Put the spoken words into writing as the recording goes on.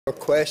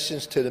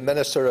Questions to the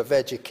Minister of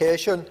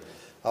Education,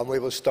 and we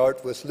will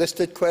start with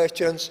listed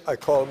questions. I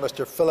call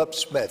Mr. Philip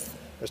Smith.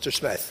 Mr.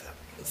 Smith.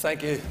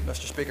 Thank you,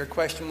 Mr. Speaker.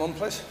 Question 1,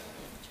 please.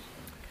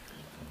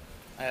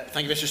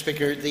 Thank you, Mr.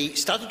 Speaker. The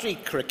statutory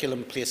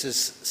curriculum places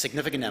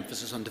significant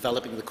emphasis on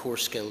developing the core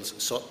skills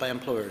sought by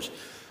employers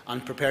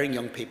and preparing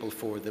young people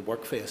for the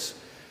workplace.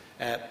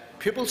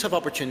 Pupils have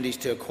opportunities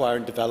to acquire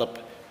and develop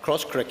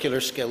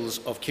cross-curricular skills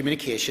of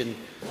communication,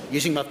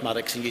 using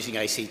mathematics and using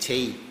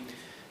ICT.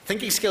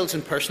 Thinking skills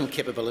and personal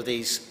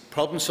capabilities,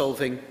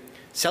 problem-solving,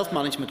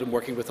 self-management and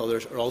working with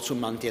others are also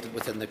mandated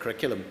within the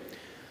curriculum.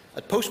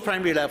 At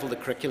post-primary level, the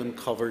curriculum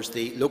covers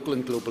the local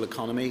and global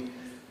economy,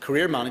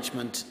 career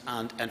management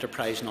and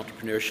enterprise and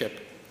entrepreneurship.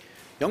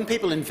 Young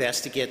people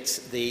investigate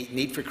the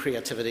need for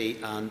creativity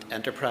and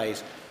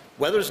enterprise,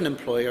 whether as an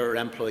employer or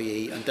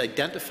employee, and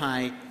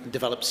identify and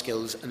develop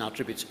skills and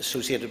attributes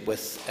associated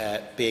with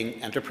being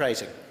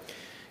enterprising.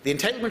 The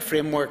entitlement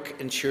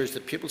framework ensures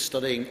that pupils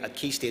studying at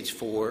Key Stage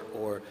 4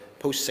 or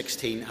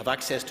post-16 have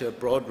access to a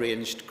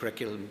broad-ranged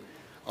curriculum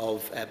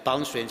of a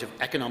balanced range of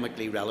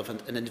economically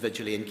relevant and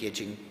individually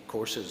engaging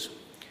courses.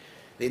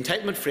 The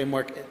entitlement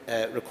framework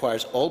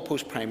requires all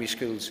post-primary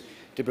schools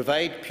to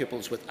provide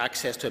pupils with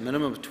access to a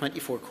minimum of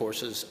 24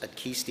 courses at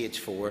Key Stage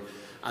 4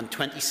 and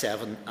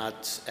 27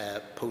 at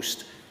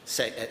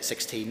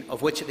post-16,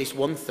 of which at least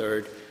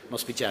 1/3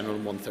 must be general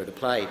and 1/3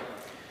 applied.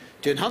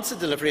 To enhance the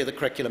delivery of the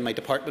curriculum, my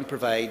department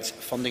provides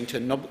funding to a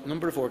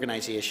number of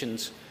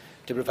organisations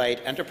to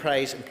provide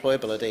enterprise,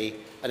 employability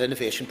and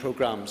innovation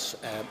programmes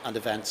and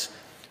events,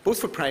 both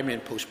for primary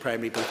and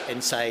post-primary, both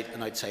inside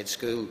and outside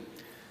school.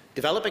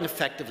 Developing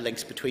effective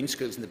links between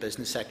schools and the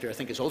business sector, I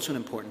think, is also an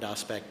important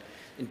aspect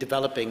in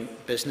developing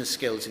business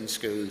skills in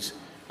schools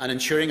and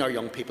ensuring our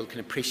young people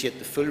can appreciate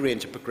the full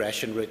range of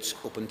progression routes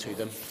open to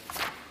them.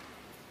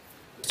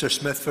 Mr.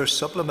 Smith for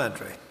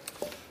supplementary.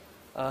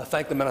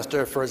 Thank the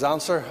Minister for his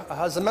answer.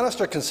 Has the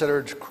Minister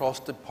considered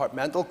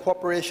cross-departmental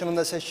cooperation on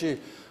this issue?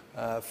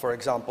 For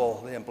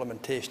example, the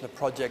implementation of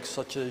projects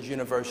such as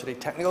university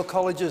technical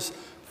colleges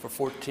for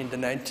 14 to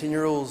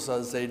 19-year-olds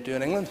as they do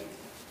in England?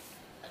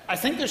 I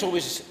think there's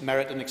always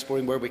merit in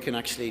exploring where we can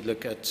actually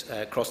look at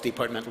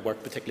cross-departmental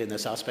work, particularly in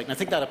this aspect. And I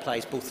think that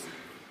applies both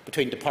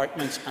between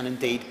departments and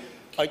indeed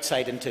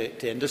outside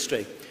into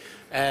industry.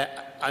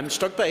 I'm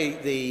struck by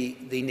the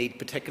need,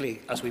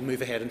 particularly as we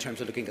move ahead in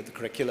terms of looking at the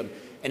curriculum,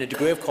 in a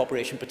degree of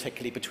cooperation,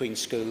 particularly between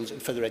schools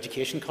and further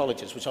education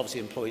colleges, which obviously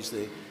employs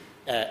the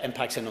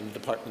impacts in on the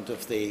Department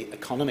of the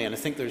Economy. And I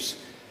think there's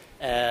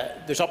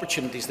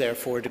opportunities there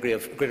for a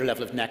greater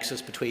level of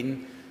nexus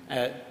between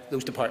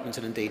those departments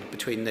and indeed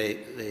between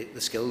the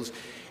skills.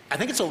 I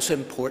think it's also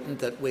important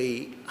that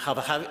we have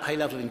a high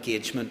level of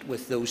engagement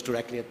with those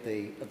directly at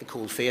the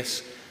cold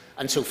face.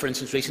 And so, for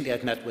instance, recently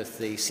I've met with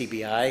the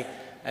CBI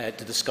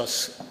to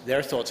discuss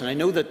their thoughts. And I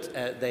know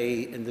that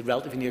they, in the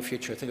relatively near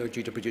future, I think are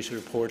due to produce a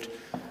report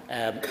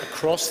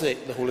across the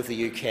whole of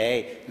the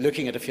UK,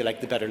 looking at, if you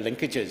like, the better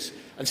linkages.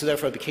 And so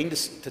therefore I'd be keen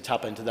to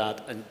tap into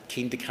that and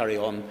keen to carry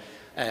on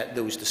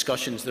those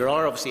discussions. There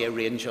are obviously a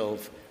range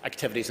of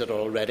activities that are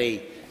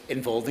already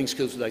involving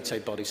schools with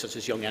outside bodies, such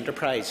as Young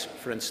Enterprise,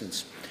 for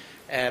instance.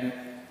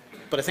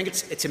 But I think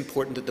it's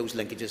important that those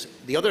linkages.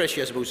 The other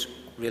issue, I suppose,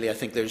 really, I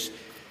think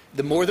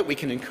the more that we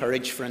can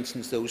encourage, for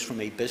instance, those from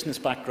a business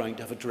background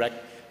to have a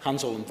direct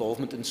hands-on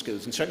involvement in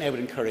schools. And certainly I would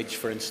encourage,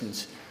 for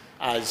instance,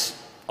 as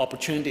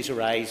opportunities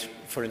arise,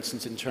 for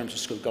instance, in terms of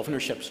school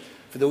governorships,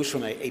 for those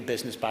from a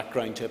business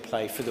background to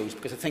apply for those.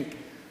 Because I think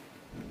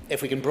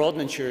if we can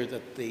broaden and ensure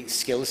that the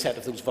skill set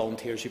of those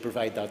volunteers who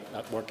provide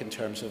that work in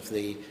terms of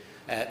the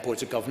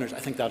boards of governors,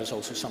 I think that is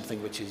also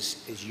something which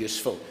is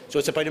useful. So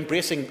it's about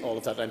embracing all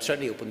of that. I'm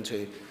certainly open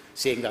to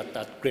seeing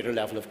that greater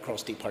level of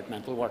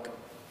cross-departmental work.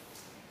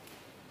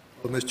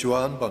 Ms.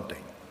 Joanne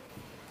Bunting.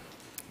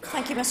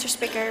 Thank you, Mr.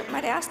 Speaker.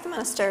 Might I ask the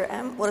Minister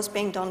what is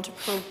being done to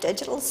promote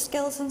digital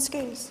skills in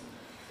schools?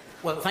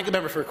 Well, thank the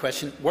member for a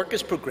question. Work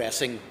is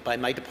progressing by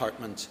my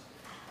department.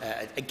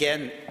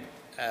 Again,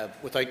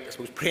 without, I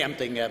suppose,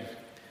 preempting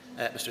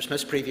Mr.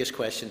 Smith's previous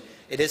question,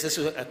 this is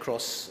a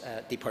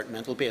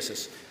cross-departmental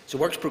basis. So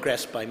work's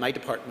progressed by my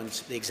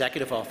departments, the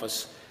Executive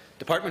Office,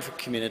 Department for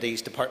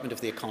Communities, Department of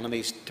the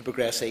Economies, to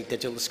progress a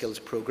digital skills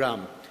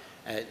programme,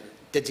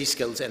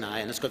 DigiSkills NI,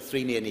 and it's got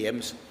 3 main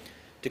aims: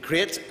 to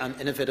create an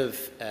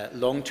innovative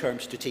long-term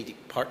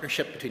strategic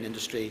partnership between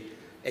industry,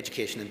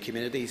 education and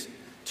communities,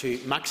 to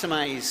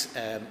maximise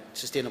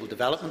sustainable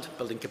development,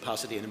 building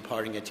capacity and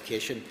empowering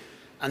education,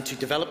 and to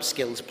develop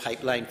skills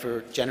pipeline for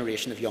a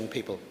generation of young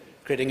people,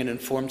 creating an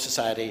informed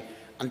society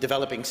and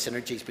developing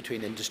synergies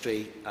between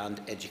industry and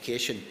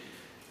education.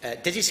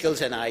 DigiSkills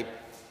NI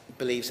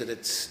believes that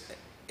it's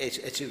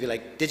if you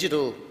like,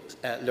 digital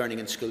learning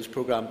in schools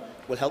programme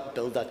will help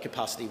build that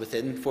capacity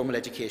within formal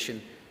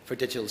education for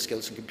digital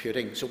skills and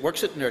computing. So it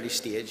works at an early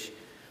stage,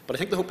 but I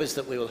think the hope is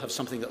that we will have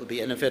something that will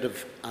be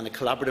innovative and a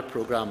collaborative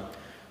programme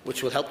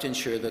which will help to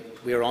ensure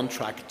that we are on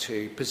track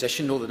to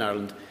position Northern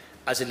Ireland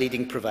as a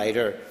leading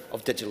provider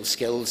of digital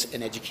skills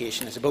in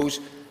education. I suppose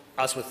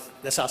as with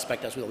this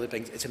aspect, as with other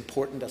things, it's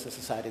important as a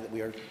society that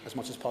we are, as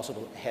much as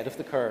possible, ahead of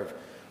the curve,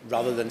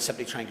 rather than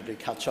simply trying to do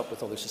catch-up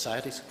with other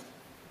societies.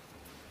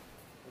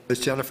 Ms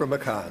Jennifer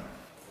McCann.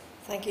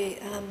 Thank you,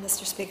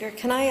 Mr Speaker.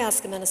 Can I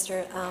ask the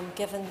Minister,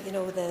 given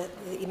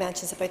he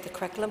mentions about the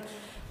curriculum,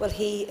 will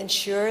he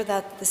ensure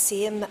that the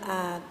same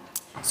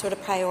sort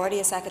of priority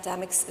as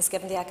academics is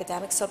given to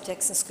academic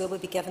subjects in school will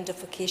be given to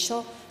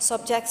vocational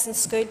subjects in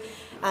school,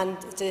 and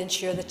to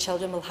ensure that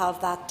children will have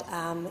that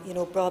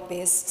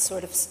broad-based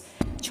sort of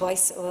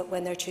choice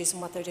when they're choosing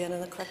what they're doing in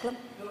the curriculum?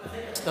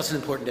 That's an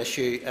important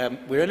issue.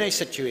 We're in a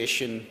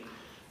situation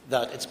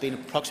that it's been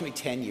approximately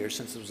 10 years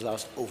since there was the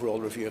last overall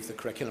review of the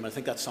curriculum. I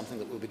think that's something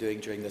that we'll be doing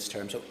during this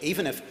term. So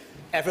even if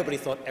everybody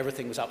thought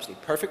everything was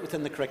absolutely perfect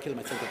within the curriculum,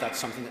 I think that that's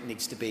something that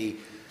needs to be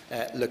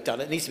looked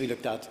at. It needs to be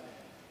looked at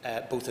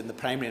both in the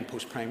primary and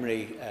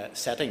post-primary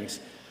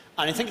settings.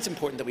 And I think it's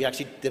important that we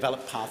actually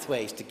develop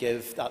pathways to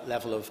give that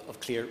level of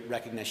clear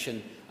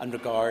recognition and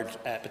regard,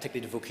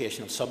 particularly to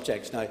vocational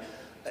subjects. Now,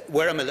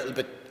 where I'm a little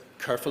bit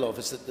careful of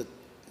is that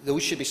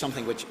those should be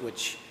something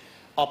which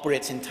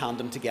operates in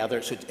tandem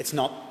together, so it's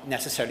not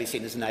necessarily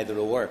seen as an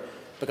either-or,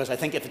 because I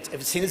think if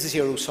it's seen as a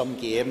zero-sum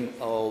game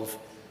of,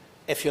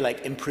 if you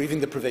like,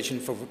 improving the provision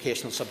for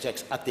vocational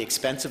subjects at the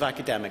expense of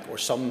academic, or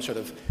some sort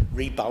of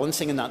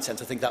rebalancing in that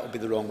sense, I think that would be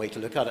the wrong way to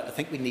look at it. I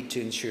think we need to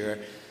ensure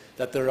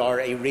that there are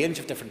a range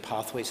of different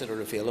pathways that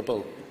are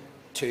available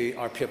to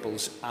our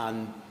pupils,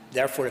 and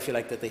therefore, if you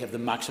like, that they have the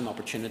maximum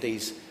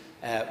opportunities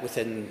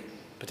within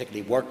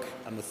particularly work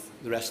and with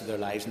the rest of their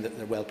lives, and that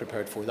they're well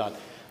prepared for that.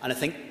 And I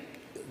think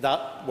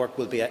that work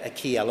will be a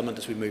key element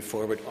as we move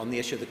forward on the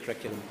issue of the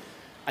curriculum.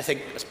 I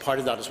think as part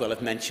of that as well,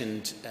 I've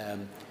mentioned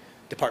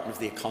Department of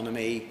the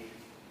Economy,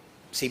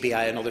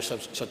 CBI and other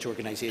such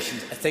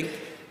organisations. I think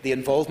the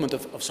involvement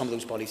of some of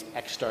those bodies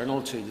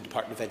external to the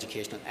Department of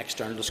Education and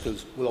external to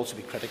schools will also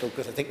be critical,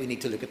 because I think we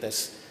need to look at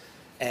this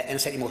in a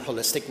slightly more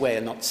holistic way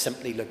and not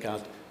simply look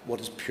at what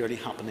is purely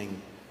happening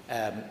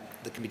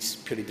that can be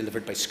purely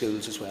delivered by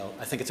schools as well.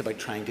 I think it's about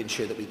trying to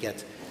ensure that we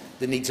get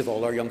the needs of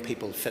all our young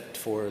people fit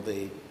for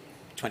the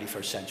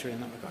 21st century in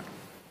that regard.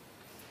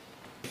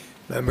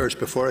 Members,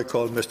 before I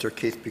call Mr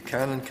Keith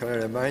Buchanan, can I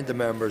remind the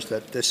members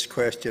that this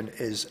question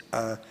is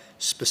a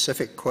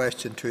specific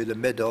question to the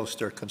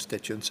Mid-Ulster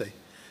constituency.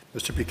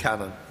 Mr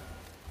Buchanan.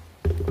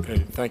 Okay,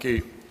 thank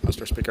you,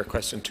 Mr Speaker.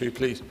 Question 2,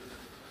 please.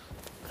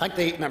 Thank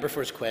the member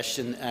for his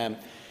question.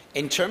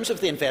 In terms of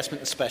the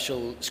investment in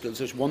special schools,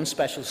 there's one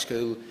special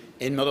school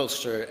in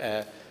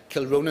Mid-Ulster,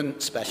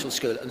 Kilronan Special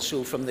School, and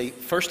so from the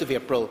 1st of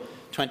April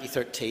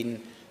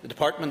 2013, the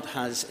Department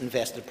has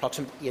invested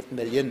approximately £8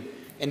 million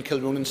in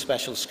Kilronan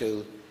Special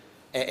School.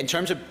 In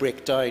terms of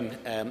breakdown,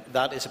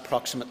 that is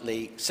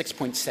approximately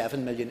 £6.7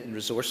 million in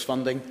resource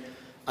funding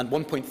and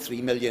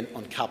 £1.3 million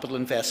on capital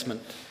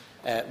investment,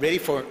 really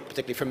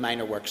particularly for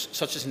minor works,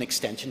 such as an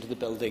extension to the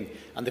building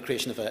and the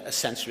creation of a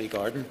sensory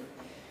garden.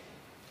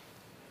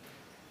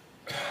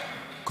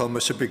 Call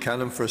Mr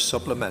Buchanan for a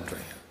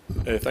supplementary.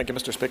 Thank you,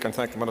 Mr Speaker, and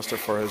thank the Minister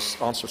for his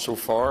answer so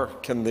far.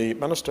 Can the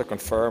Minister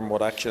confirm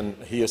what action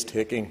he is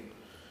taking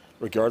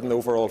regarding the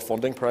overall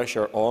funding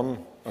pressure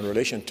on in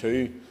relation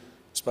to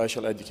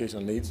special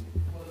educational needs?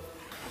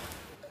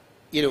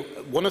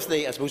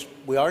 I suppose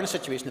we are in a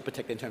situation,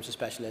 particularly in terms of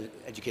special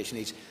education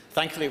needs.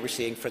 Thankfully, we're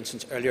seeing, for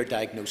instance, earlier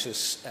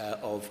diagnosis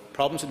of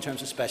problems in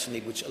terms of special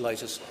need, which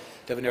allows us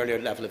to have an earlier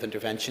level of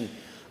intervention.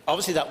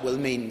 Obviously, that will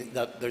mean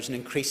that there's an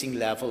increasing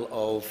level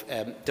of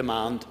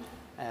demand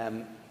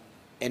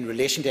in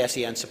relation to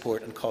SEN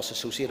support and costs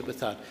associated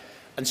with that.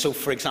 And so,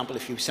 for example,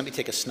 if you simply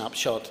take a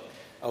snapshot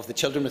of the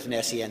children with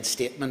an SEN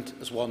statement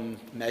as one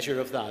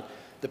measure of that,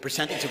 the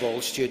percentage of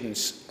all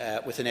students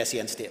with an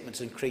SEN statement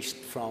has increased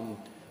from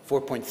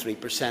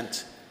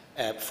 4.3%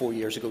 4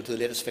 years ago to the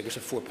latest figures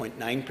of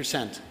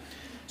 4.9%.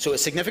 So a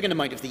significant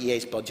amount of the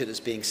EA's budget is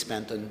being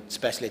spent on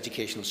special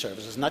educational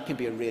services, and that can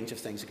be a range of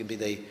things. It can be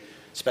the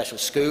special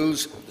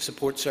schools, the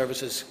support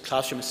services,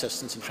 classroom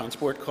assistance and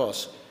transport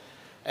costs.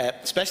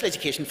 Special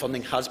education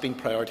funding has been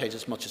prioritised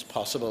as much as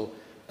possible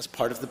as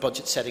part of the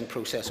budget setting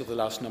process over the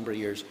last number of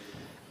years.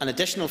 And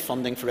additional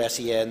funding for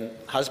SEN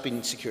has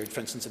been secured.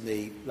 For instance, in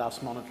the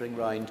last monitoring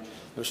round, there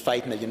was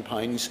 £5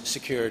 million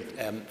secured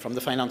from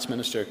the Finance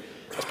Minister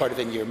as part of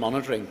in-year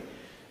monitoring.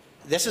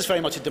 This is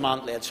very much a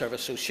demand-led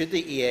service, so should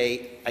the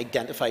EA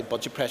identify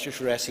budget pressures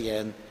for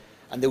SEN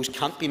and those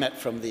can't be met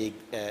from the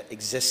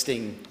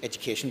existing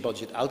education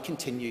budget, I'll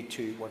continue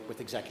to work with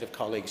executive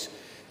colleagues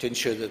to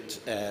ensure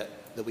that,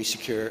 that we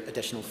secure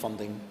additional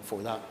funding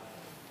for that.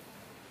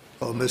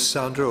 Well, Ms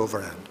Sandra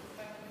Overend.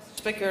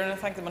 Speaker, and I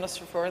thank the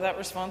Minister for that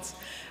response.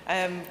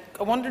 I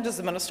wonder, does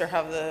the Minister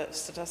have the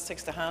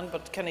statistics to hand,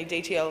 but can he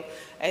detail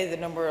the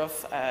number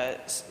of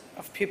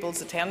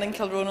pupils attending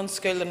Kilronan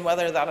School and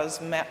whether that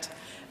has met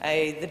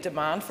the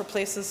demand for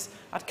places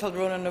at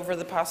Kilronan over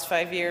the past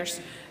 5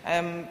 years?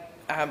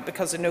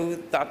 Because I know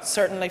that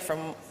certainly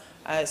from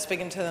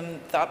speaking to them,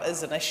 that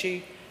is an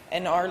issue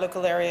in our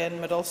local area in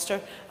Mid-Ulster.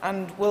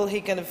 And will he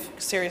give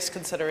serious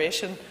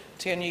consideration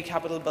to a new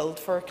capital build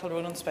for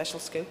Kilronan Special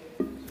School?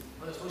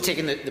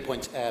 Taking the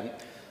point,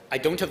 I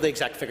don't have the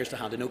exact figures to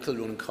hand. I know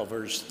Kilronan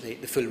covers the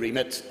full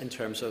remit in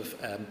terms of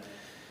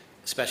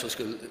special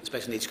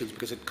needs schools,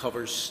 because it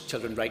covers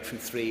children right from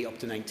 3 up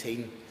to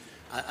 19,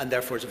 and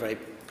therefore is a very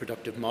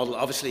productive model.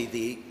 Obviously,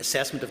 the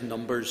assessment of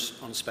numbers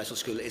on a special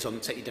school is on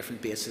a slightly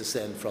different basis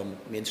than from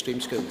mainstream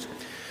schools.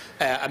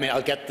 I mean,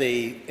 I'll get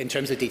in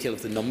terms of the detail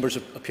of the numbers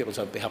of pupils,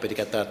 I'd be happy to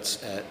get that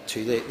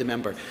to the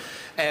member.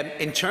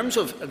 In terms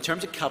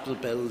of capital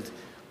build,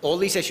 all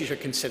these issues are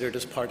considered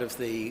as part of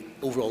the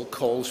overall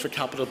calls for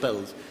capital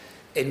build,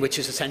 in which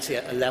is essentially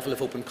a level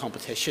of open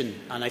competition.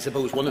 And I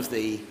suppose one of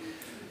the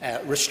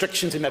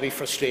restrictions and maybe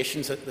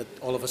frustrations that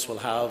all of us will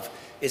have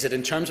is that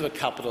in terms of a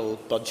capital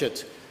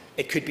budget,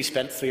 it could be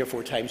spent 3 or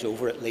 4 times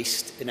over at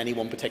least in any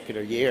one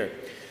particular year.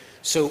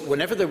 So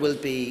whenever there will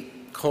be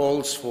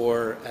calls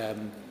for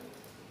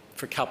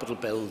capital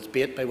build,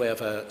 be it by way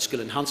of a school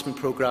enhancement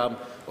programme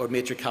or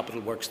major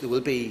capital works, there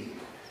will be,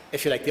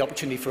 if you like, the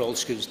opportunity for all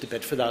schools to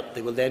bid for that.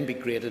 They will then be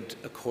graded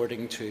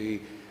according to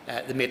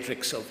the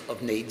matrix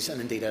of needs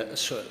and indeed a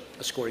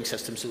scoring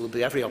system. So there will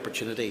be every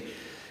opportunity.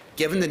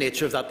 Given the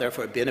nature of that,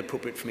 therefore, it would be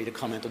inappropriate for me to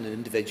comment on an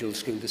individual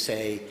school to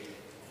say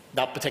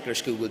that particular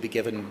school will be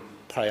given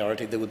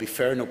priority. There will be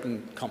fair and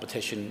open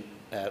competition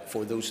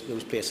for those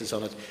places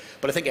on it.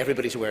 But I think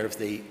everybody's aware of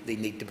the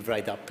need to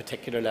provide that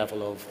particular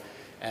level of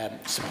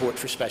support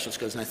for special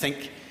schools. And I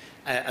think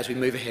as we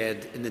move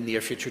ahead in the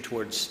near future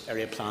towards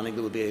area planning,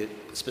 there will be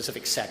a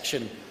specific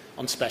section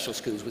on special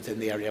schools within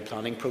the area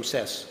planning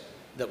process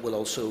that will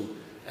also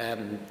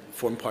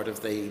form part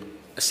of the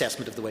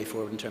assessment of the way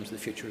forward in terms of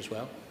the future as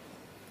well.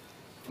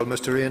 Well,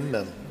 Mr.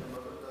 Rainmill.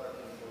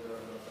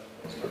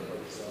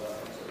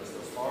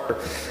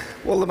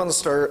 Will the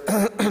Minister,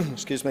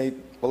 excuse me,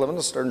 will the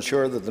Minister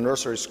ensure that the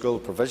nursery school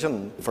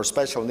provision for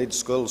special needs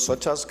schools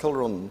such as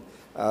Kilronan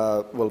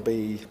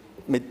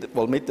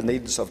will meet the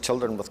needs of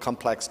children with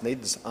complex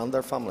needs and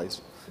their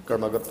families?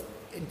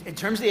 In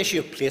terms of the issue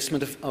of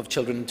placement of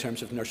children in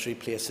terms of nursery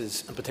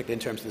places, and particularly in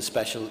terms of the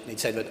special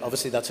needs side of it,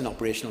 obviously that's an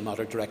operational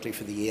matter directly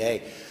for the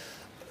EA.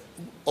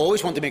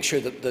 Always want to make sure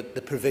that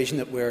the provision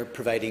that we're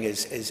providing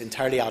is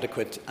entirely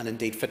adequate and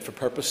indeed fit for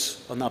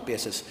purpose on that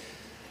basis.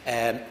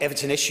 If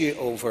it's an issue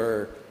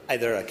over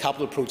either a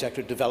capital project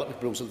or development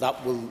proposal,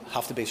 that will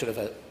have to be sort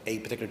of a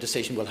particular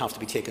decision will have to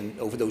be taken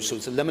over those. So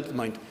it's a limited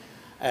amount.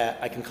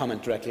 I can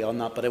comment directly on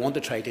that, but I want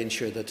to try to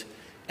ensure that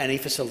any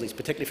facilities,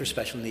 particularly for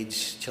special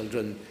needs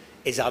children,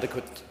 is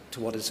adequate to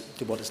what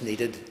is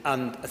needed.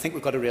 And I think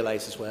we've got to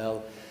realise as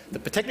well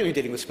that particularly in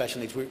dealing with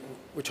special needs, we're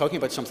talking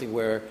about something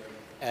where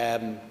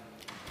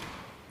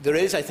there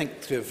is, I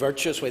think, through a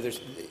virtuous way,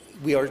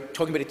 we are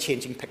talking about a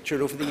changing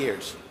picture over the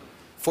years.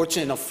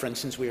 Fortunately enough, for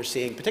instance, we are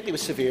seeing, particularly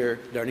with severe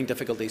learning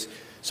difficulties,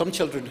 some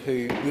children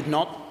who would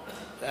not,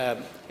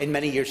 in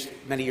many years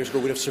ago,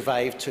 would have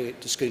survived to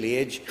school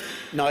age,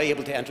 now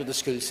able to enter the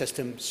school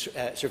system,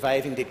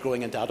 surviving, indeed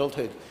growing into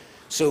adulthood.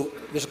 So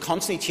there's a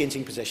constantly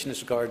changing position as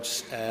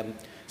regards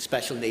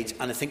special needs,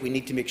 and I think we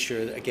need to make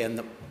sure, again,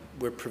 that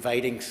we're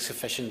providing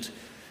sufficient,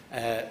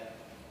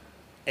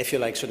 if you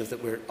like, sort of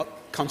that we're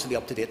constantly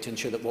up to date to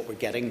ensure that what we're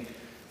getting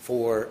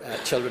for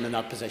children in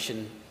that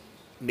position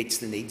meets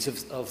the needs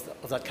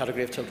of that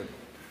category of children.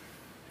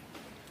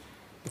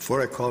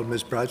 Before I call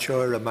Ms Bradshaw,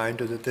 a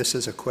reminder that this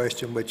is a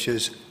question which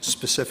is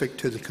specific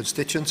to the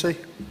constituency.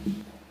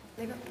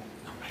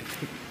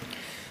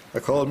 I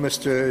call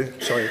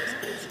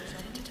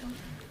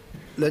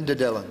Linda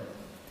Dillon.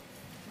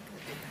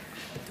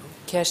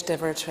 I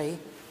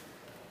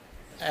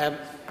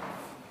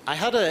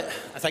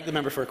thank the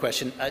member for a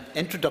question. An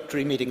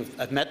introductory meeting.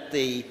 I've met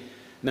the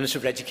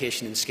Minister for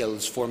Education and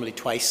Skills formally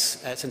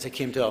twice since I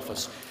came to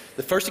office.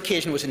 The first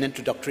occasion was an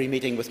introductory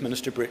meeting with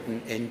Minister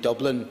Bruton in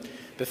Dublin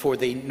before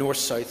the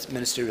North-South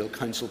Ministerial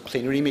Council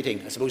plenary meeting.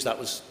 I suppose that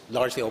was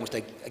largely almost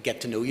a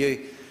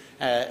get-to-know-you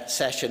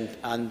session,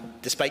 and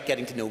despite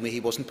getting to know me, he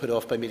wasn't put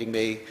off by meeting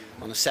me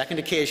on a second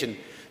occasion.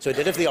 So I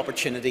did have the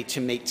opportunity to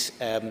meet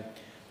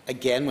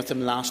again with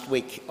him last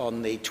week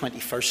on the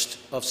 21st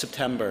of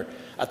September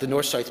at the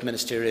North-South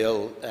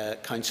Ministerial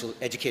Council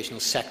Educational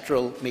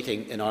Sectoral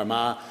meeting in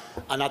Armagh,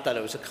 and at that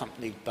I was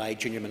accompanied by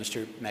Junior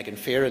Minister Megan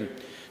Fearon.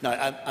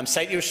 Now, I'm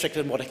slightly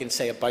restricted in what I can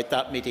say about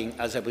that meeting,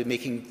 as I will be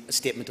making a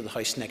statement to the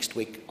House next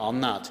week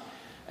on that.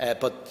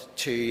 But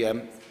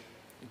to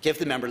give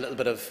the member a little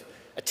bit of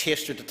a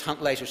taster to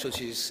tantalise her so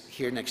she's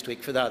here next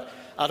week for that,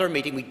 at our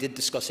meeting we did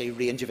discuss a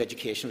range of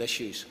educational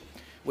issues,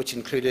 which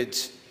included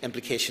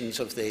implications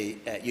of the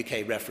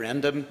UK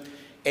referendum,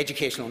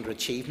 educational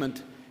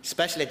underachievement,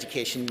 special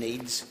education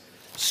needs,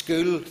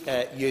 school,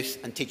 youth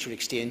and teacher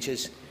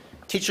exchanges,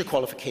 teacher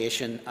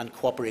qualification and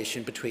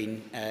cooperation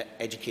between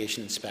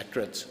education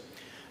inspectorates.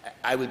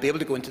 I will be able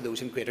to go into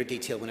those in greater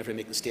detail whenever I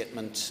make the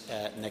statement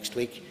next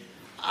week.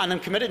 And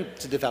I'm committed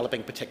to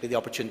developing particularly the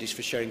opportunities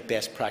for sharing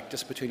best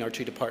practice between our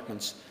two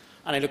departments.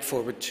 And I look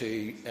forward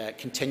to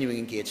continuing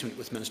engagement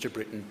with Minister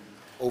Bruton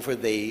over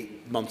the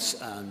months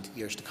and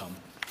years to come.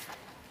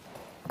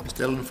 Ms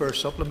Dillon for a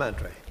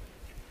supplementary.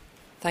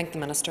 Thank the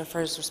Minister for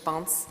his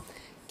response.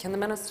 Can the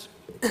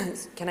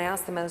Can I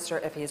ask the Minister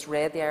if he has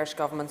read the Irish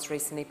Government's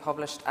recently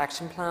published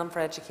Action Plan for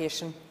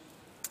Education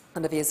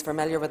and if he is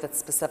familiar with its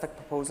specific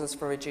proposals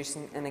for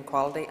reducing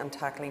inequality and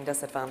tackling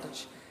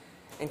disadvantage,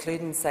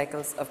 including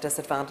cycles of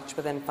disadvantage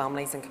within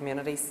families and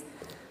communities?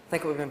 I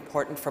think it would be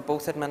important for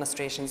both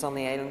administrations on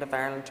the island of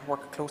Ireland to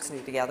work closely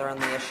together on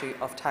the issue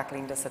of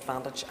tackling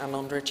disadvantage and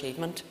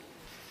underachievement.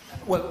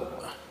 Well,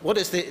 what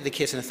is the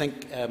case? And I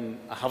think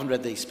I haven't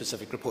read the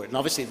specific report. And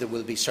obviously there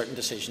will be certain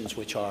decisions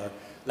which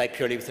lie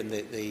purely within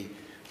the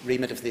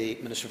remit of the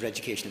Minister for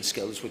Education and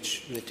Skills,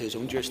 which relate to his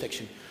own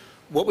jurisdiction.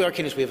 What we are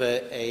keen is we have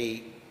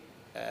a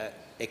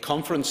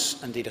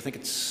conference. Indeed, I think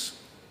it's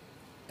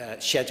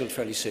scheduled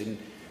fairly soon.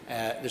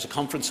 There's a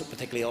conference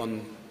particularly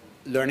on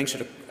learning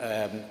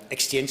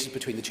exchanges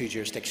between the two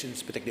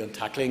jurisdictions, particularly on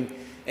tackling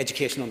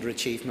education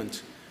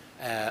underachievement.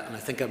 And I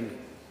think I'm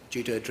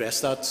due to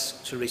address that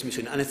reasonably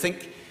soon. And I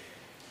think,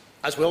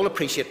 as we all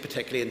appreciate,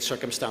 particularly in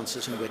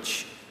circumstances in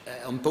which,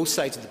 on both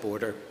sides of the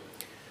border,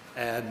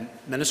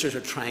 ministers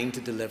are trying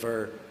to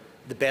deliver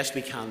the best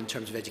we can in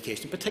terms of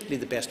education, particularly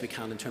the best we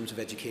can in terms of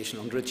education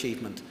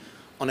underachievement,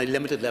 on a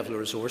limited level of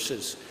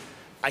resources.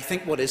 I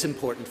think what is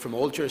important from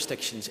all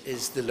jurisdictions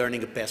is the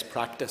learning of best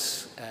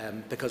practice,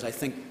 because I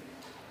think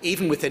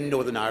even within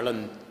Northern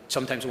Ireland,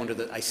 sometimes I wonder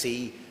that I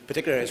see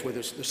particular areas where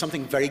there's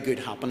something very good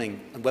happening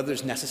and whether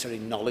there's necessary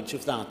knowledge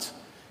of that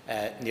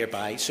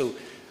nearby. So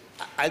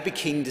I'll be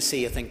keen to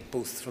see, I think,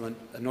 both from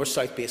a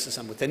north-south basis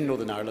and within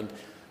Northern Ireland,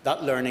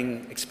 that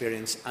learning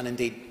experience. And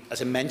indeed,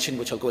 as I mentioned,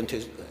 which I'll go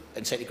into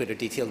in slightly greater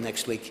detail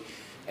next week,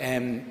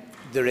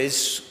 there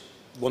is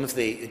one of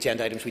the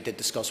agenda items we did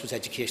discuss was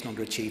education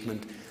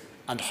underachievement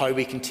and how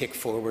we can take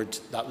forward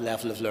that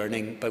level of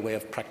learning by way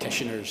of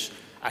practitioners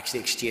actually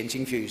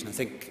exchanging views. And I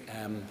think,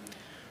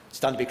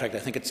 stand to be corrected,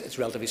 I think it's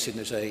relatively soon.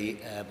 There's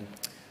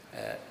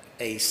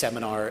a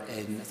seminar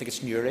in, I think it's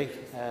Numeracy,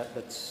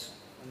 that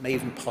may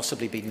even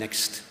possibly be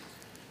next,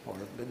 or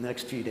the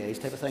next few days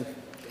type of thing,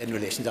 in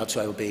relation to that.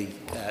 So I will be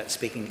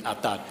speaking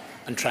at that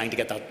and trying to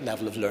get that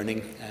level of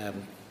learning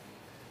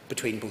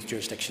between both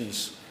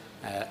jurisdictions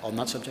on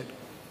that subject.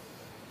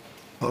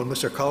 Well,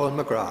 Mr. Colin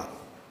McGrath.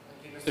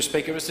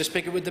 Mr.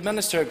 Speaker, would the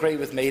Minister agree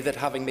with me that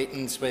having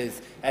meetings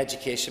with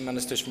education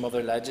ministers from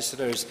other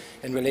legislators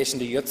in relation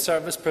to youth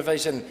service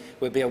provision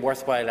would be a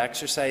worthwhile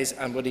exercise,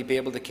 and would he be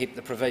able to keep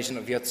the provision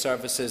of youth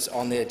services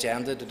on the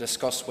agenda to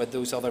discuss with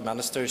those other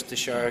ministers to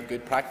share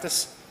good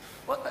practice?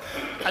 Well,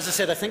 as I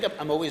said, I think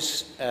I'm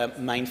always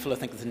mindful, I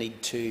think, of the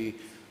need to,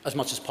 as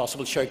much as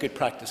possible, share good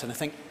practice, and I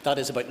think that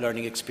is about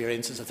learning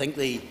experiences. I think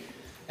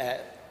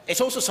it's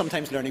also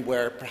sometimes learning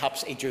where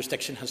perhaps a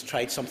jurisdiction has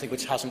tried something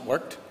which hasn't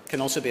worked can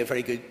also be a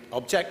very good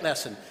object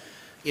lesson.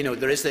 You know,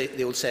 there is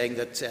the old saying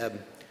that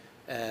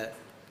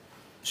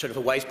a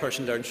wise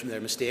person learns from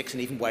their mistakes,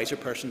 and even wiser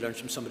person learns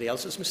from somebody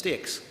else's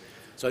mistakes.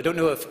 So I don't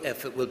know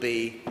if it will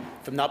be,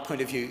 from that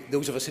point of view,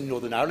 those of us in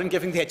Northern Ireland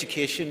giving the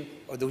education,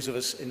 or those of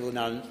us in Northern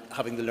Ireland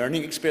having the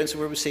learning experience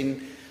where we've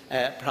seen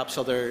perhaps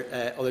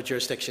other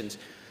jurisdictions.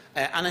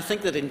 And I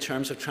think that in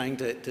terms of trying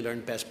to learn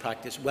best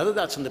practice, whether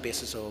that's on the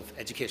basis of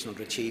education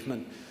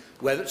underachievement,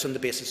 whether it's on the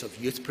basis of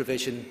youth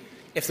provision,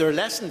 if there are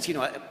lessons,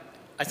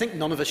 I think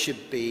none of us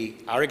should be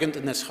arrogant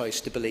in this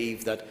House to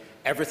believe that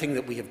everything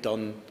that we have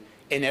done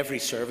in every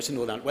service in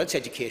Northern Ireland, whether it's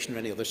education or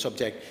any other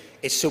subject,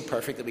 is so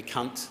perfect that we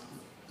can't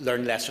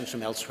learn lessons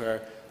from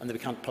elsewhere and that we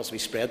can't possibly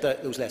spread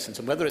those lessons.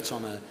 And whether it's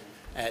on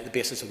the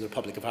basis of the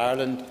Republic of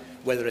Ireland,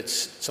 whether it's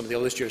some of the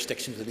other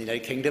jurisdictions in the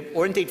United Kingdom,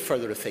 or indeed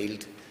further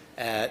afield,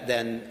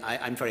 then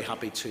I'm very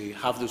happy to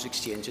have those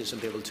exchanges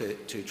and be able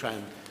to try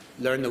and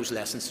learn those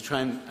lessons, to try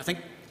and, I think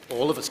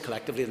all of us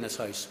collectively in this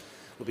House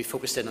will be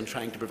focused in on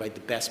trying to provide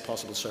the best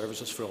possible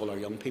services for all our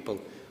young people.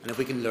 And if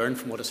we can learn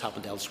from what has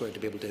happened elsewhere to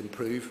be able to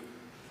improve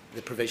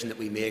the provision that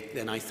we make,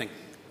 then I think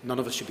none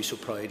of us should be so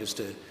proud as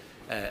to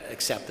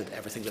accept that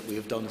everything that we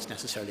have done is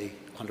necessarily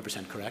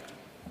 100% correct.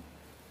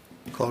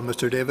 Call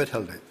Mr. David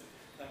Hildy.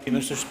 Thank you,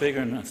 Mr. Speaker,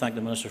 and thank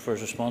the Minister for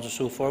his responses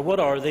so far. What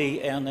are the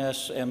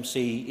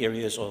NSMC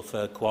areas of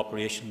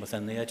cooperation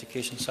within the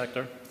education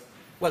sector?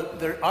 Well,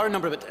 there are a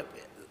number of it.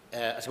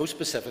 I suppose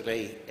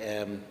specifically,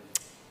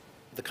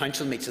 the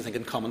Council meets, I think,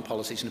 in common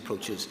policies and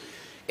approaches.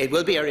 It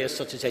will be areas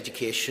such as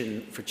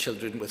education for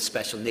children with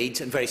special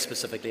needs, and very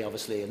specifically,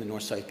 obviously, in the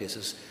north-south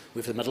basis, we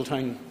have the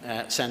Middletown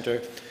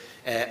Centre.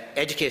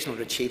 Educational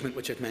achievement,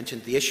 which I've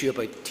mentioned, the issue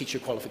about teacher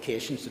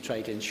qualifications to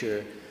try to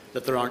ensure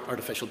that there aren't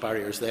artificial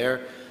barriers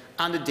there,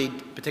 and indeed,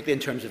 particularly in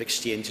terms of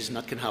exchanges, and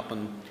that can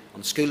happen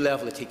on school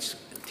level, a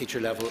teacher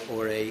level,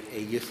 or a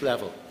youth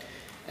level.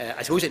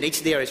 I suppose in each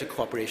of the areas of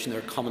cooperation, there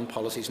are common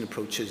policies and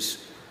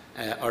approaches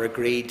are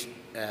agreed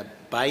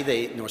by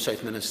the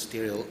North-South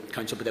Ministerial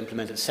Council, but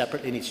implemented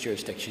separately in each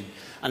jurisdiction.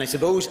 And I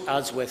suppose,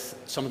 as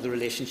with some of the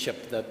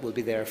relationship that will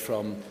be there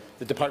from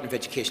the Department of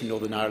Education in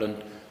Northern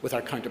Ireland with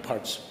our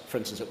counterparts, for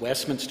instance, at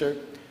Westminster,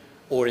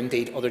 or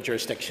indeed other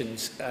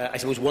jurisdictions, I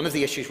suppose one of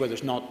the issues where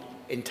there's not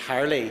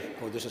entirely,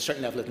 or there's a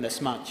certain level of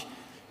mismatch,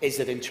 is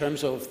that in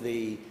terms of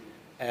the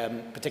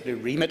particular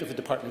remit of the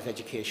Department of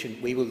Education,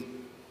 we will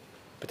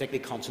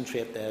particularly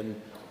concentrate then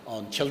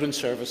on children's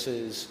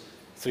services,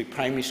 through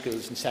primary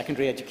schools and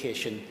secondary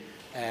education.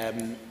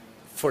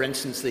 For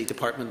instance, the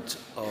Department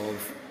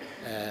of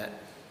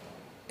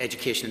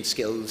Education and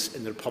Skills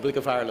in the Republic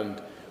of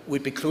Ireland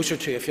would be closer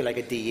to, if you like,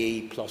 a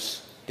DE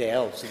plus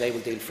DEL. So they will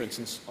deal, for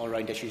instance, all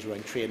around issues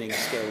around training,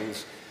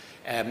 skills,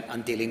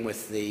 and dealing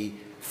with the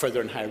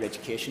further and higher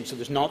education. So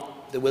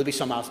there will be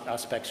some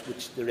aspects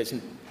which there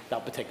isn't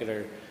that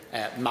particular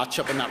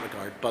match-up in that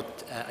regard.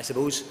 But I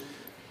suppose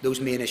those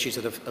main issues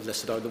that I've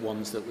listed are the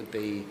ones that would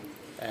be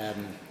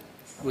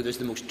where there's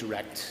the most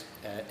direct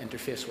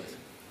interface with.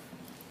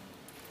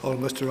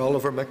 Mr.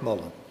 Oliver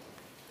McMullen.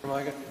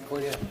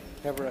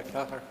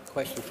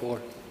 Question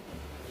 4.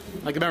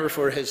 Thank the member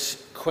for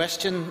his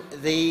question.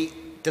 The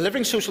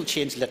Delivering Social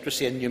Change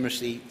Literacy and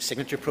Numeracy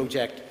Signature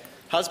Project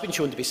has been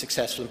shown to be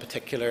successful, in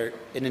particular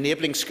in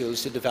enabling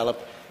schools to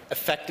develop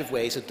effective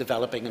ways of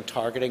developing and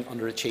targeting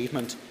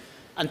underachievement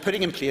and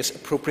putting in place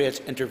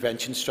appropriate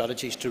intervention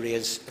strategies to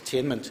raise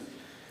attainment.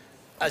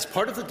 As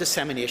part of the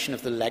dissemination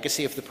of the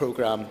legacy of the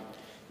programme,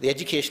 the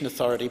Education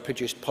Authority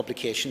produced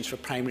publications for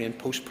primary and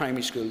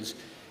post-primary schools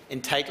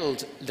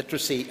entitled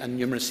Literacy and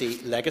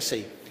Numeracy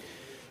Legacy.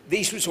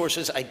 These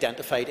resources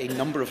identified a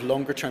number of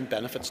longer-term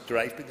benefits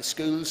derived by the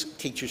schools,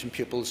 teachers and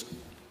pupils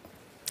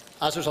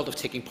as a result of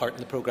taking part in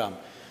the programme.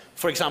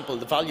 For example,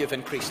 the value of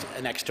increased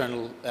and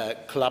external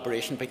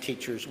collaboration by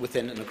teachers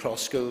within and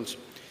across schools,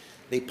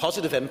 the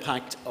positive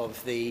impact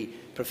of the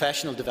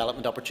professional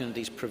development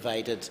opportunities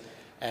provided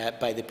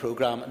by the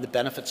programme, and the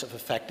benefits of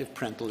effective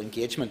parental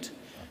engagement.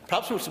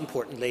 Perhaps most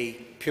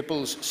importantly,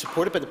 pupils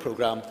supported by the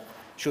programme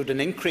showed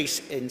an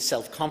increase in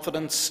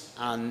self-confidence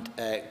and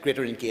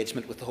greater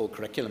engagement with the whole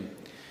curriculum.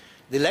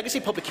 The legacy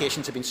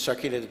publications have been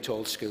circulated to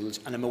all schools,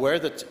 and I'm aware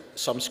that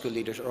some school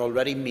leaders are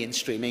already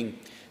mainstreaming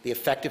the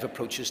effective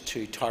approaches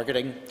to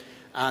targeting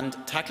and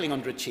tackling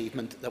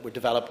underachievement that were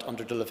developed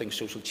under Delivering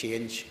Social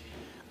Change.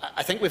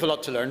 I think we have a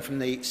lot to learn from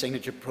the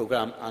Signature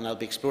programme, and I'll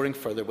be exploring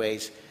further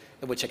ways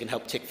in which I can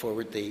help take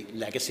forward the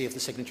legacy of the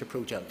Signature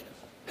project.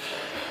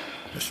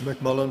 Mr.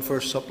 McMullen for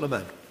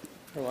supplement.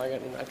 Can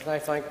I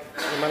thank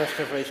the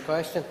Minister for his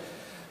question?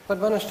 But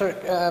Minister,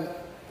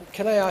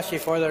 can I ask you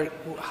further,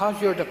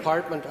 has your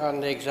department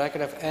and the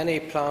Executive any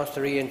plans to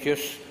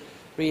reintroduce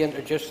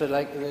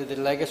the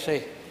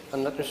legacy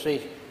and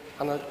literacy?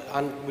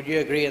 And would you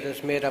agree it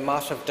has made a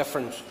massive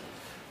difference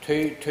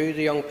to the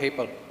young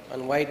people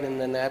and widening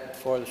the net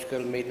for the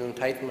school meeting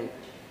entitlement?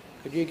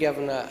 Could you give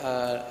an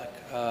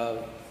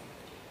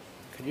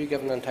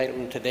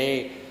entitlement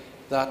today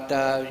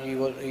that you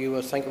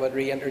will think about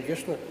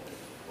reintroducing it?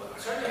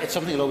 It's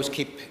something I'll always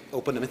keep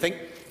open. And I think,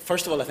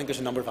 first of all, I think there's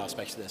a number of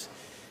aspects to this.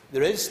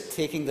 There is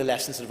taking the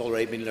lessons that have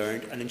already been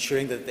learned and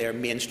ensuring that they are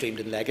mainstreamed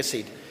and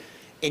legacied.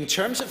 In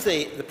terms of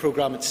the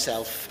programme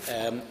itself,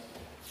 and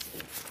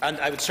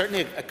I would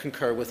certainly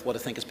concur with what I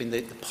think has been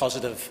the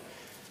positive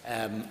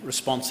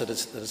response that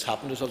has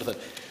happened as a result of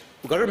it.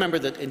 We've got to remember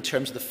that in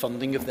terms of the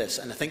funding of this,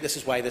 and I think this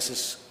is why this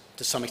is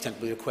to some extent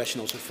will be a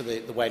question also for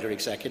the wider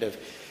Executive.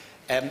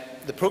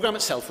 The programme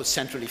itself was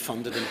centrally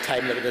funded and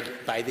time limited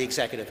by the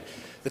Executive.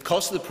 The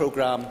cost of the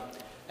programme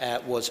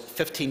was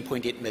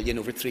 £15.8 million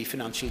over 3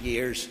 financial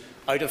years,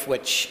 out of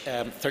which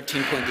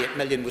 £13.8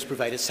 million was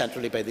provided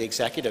centrally by the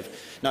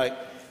Executive. Now,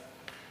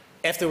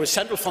 if there was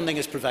central funding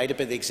as provided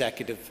by the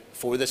Executive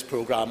for this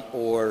programme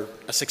or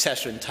a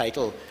successor in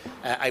title,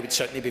 I would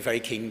certainly be very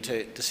keen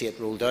to see it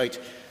rolled out.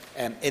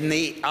 In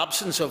the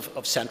absence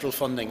of central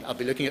funding, I'll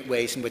be looking at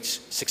ways in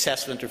which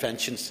successful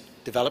interventions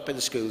developed by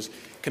the schools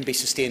can be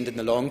sustained in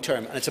the long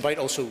term. And it's about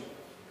also,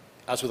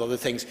 as with other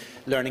things,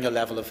 learning a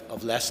level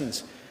of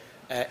lessons.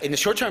 In the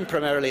short term,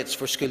 primarily, it's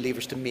for school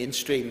leavers to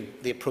mainstream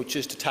the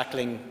approaches to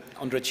tackling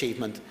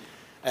underachievement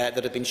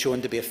that have been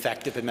shown to be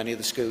effective in many of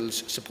the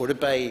schools supported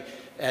by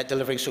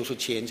Delivering Social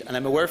Change. And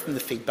I'm aware from the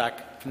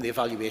feedback from the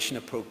evaluation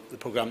of the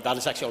programme that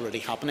is actually already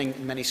happening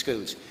in many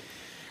schools.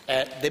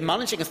 The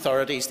managing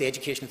authorities, the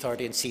Education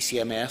Authority and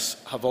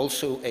CCMS, have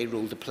also a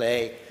role to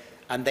play,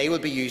 and they will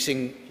be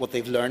using what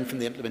they've learned from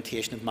the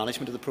implementation and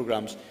management of the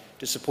programmes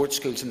to support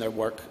schools in their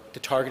work to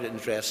target and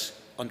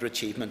address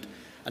underachievement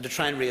and to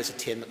try and raise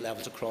attainment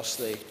levels across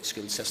the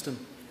school system.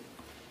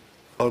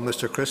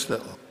 Mr. Chris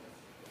Little.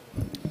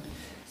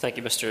 Thank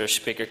you, Mr.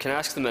 Speaker. Can I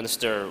ask the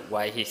Minister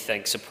why he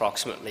thinks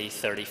approximately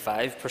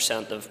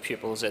 35% of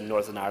pupils in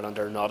Northern Ireland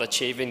are not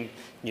achieving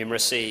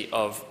numeracy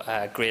of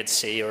grade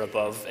C or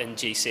above in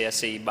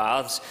GCSE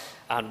maths,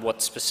 and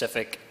what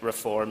specific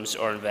reforms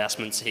or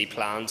investments he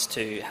plans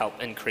to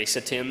help increase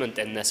attainment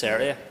in this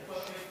area?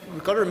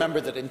 We've got to remember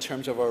that in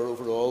terms of our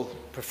overall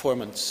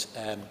performance,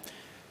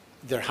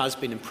 there has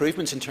been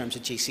improvements in terms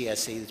of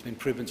GCSE, there's been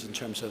improvements in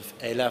terms of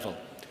A-level.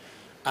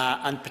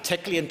 And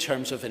particularly in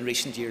terms of, in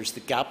recent years,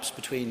 the gaps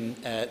between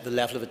the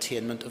level of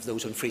attainment of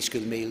those on free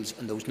school meals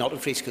and those not on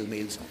free school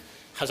meals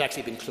has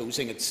actually been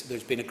closing.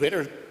 There's been a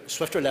greater,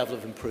 swifter level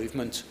of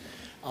improvement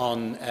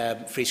on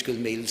free school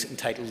meals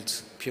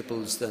entitled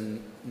pupils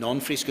than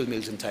non-free school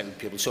meals entitled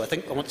pupils. So I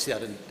think I want to see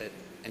that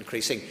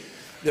increasing.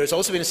 There has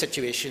also been a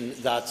situation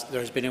that there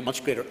has been a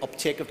much greater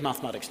uptake of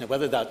mathematics. Now,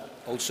 whether that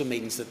also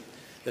means that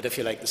that, if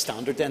you like, the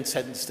standard then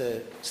tends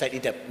to slightly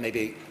dip,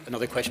 maybe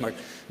another question mark.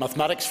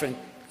 Mathematics,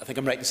 I think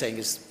I'm right in saying,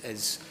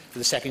 is for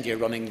the second year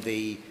running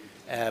the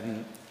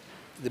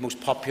most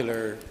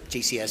popular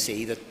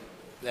GCSE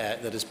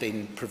that has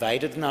been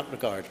provided in that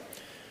regard.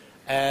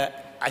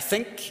 I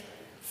think,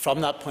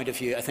 from that point of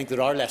view, I think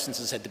there are lessons,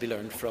 as I said, to be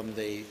learned from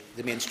the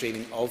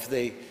mainstreaming of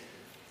the,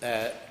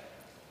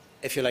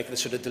 if you like, the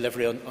sort of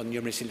delivery on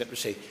numeracy and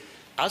literacy.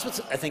 As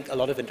with, I think, a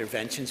lot of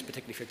interventions,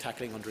 particularly if you're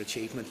tackling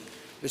underachievement,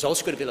 there's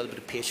also going to be a little bit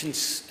of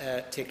patience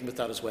taken with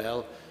that as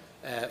well,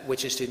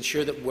 which is to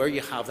ensure that where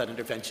you have that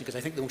intervention, because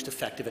I think the most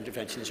effective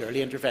intervention is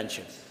early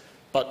intervention,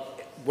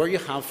 but where you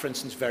have, for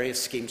instance,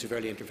 various schemes of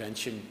early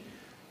intervention,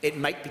 it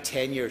might be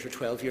 10 years or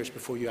 12 years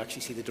before you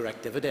actually see the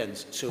direct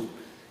dividends. So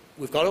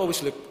we've got to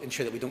always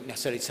ensure that we don't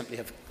necessarily simply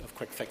have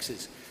quick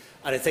fixes.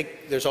 And I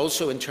think there's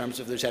also, in terms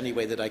of there's any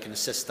way that I can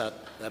assist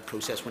that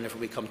process whenever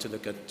we come to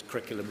look at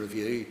curriculum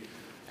review,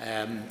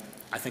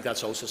 I think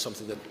that's also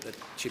something that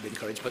should be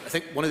encouraged. But I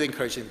think one of the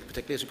encouraging,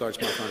 particularly as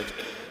regards mathematics,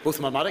 both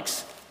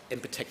mathematics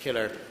in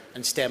particular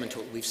and STEM in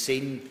total, we've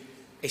seen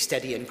a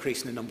steady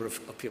increase in the number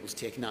of pupils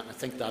taking that, and I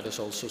think that is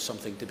also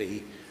something to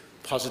be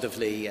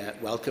positively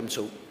welcomed.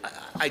 So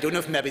I don't know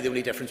if maybe the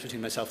only difference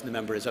between myself and the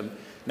member is I'm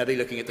maybe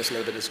looking at this a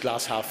little bit as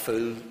glass half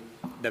full.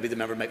 Maybe the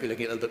member might be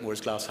looking at it a little bit more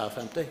as glass half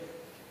empty.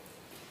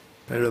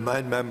 I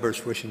remind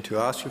members wishing to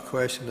ask a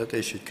question that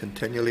they should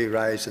continually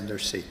rise in their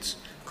seats.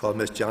 Call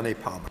Ms Johnny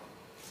Palmer.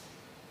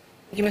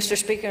 Thank you, Mr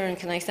Speaker, and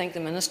can I thank the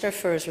Minister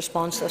for his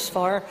response thus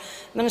far.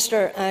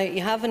 Minister,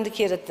 you have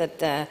indicated that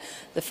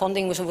the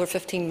funding was over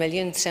 £15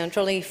 million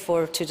centrally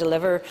to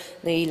deliver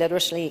the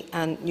literacy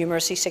and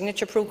numeracy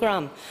signature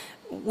programme.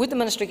 Would the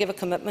Minister give a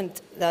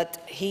commitment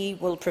that he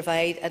will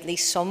provide at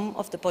least some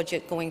of the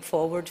budget going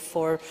forward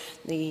to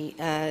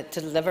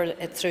deliver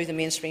it through the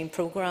mainstream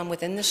programme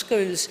within the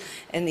schools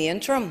in the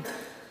interim?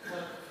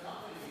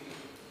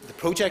 The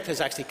project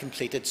is actually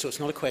completed, so it's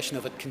not a question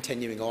of it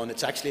continuing on.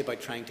 It's actually about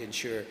trying to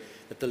ensure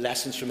that the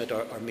lessons from it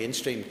are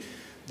mainstreamed.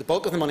 The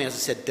bulk of the money, as I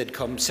said, did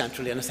come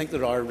centrally, and I think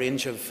there are a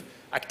range of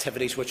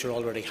activities which are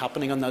already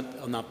happening on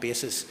that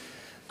basis.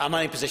 Am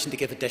I in a position to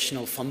give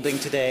additional funding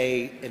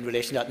today in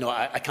relation to that? No,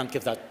 I can't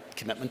give that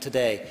commitment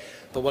today.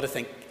 But what I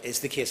think is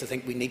the case, I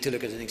think we need to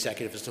look as an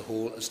executive as a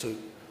whole as to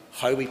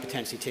how we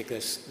potentially take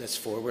this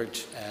forward.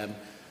 And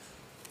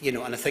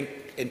I think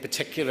in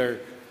particular,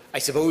 I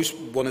suppose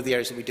one of the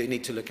areas that we do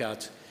need to look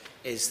at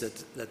is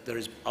that there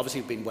has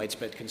obviously been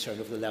widespread concern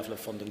over the level of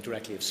funding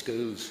directly of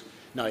schools.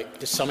 Now,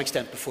 to some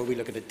extent, before we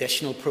look at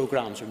additional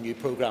programmes or new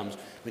programmes,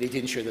 we need to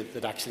ensure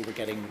that actually we're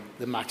getting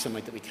the maximum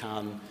amount that we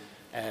can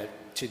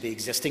to the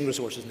existing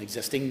resources and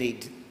existing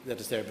need that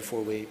is there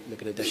before we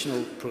look at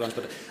additional programmes.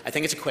 But I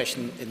think it's a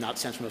question in that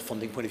sense from a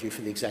funding point of view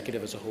for the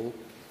executive as a whole.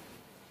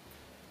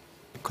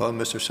 Call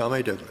Mr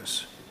Sammy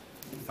Douglas.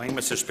 Thank you,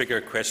 Mr Speaker.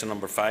 Question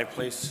number 5,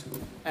 please.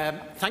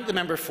 Thank the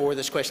member for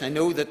this question. I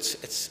know that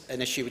it's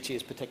an issue which he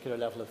has particular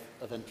level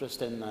of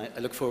interest in. I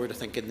look forward, I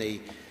think, in the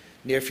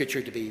near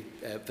future to be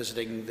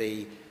visiting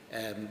the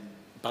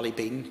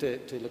Ballybean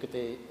to look at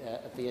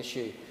the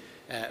issue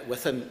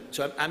with him.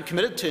 So I'm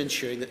committed to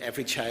ensuring that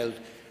every child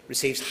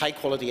receives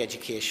high-quality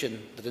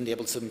education that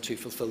enables them to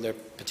fulfil their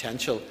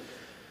potential.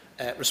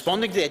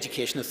 Funding the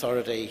Education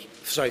Authority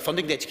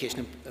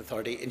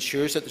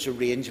ensures that there's a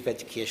range of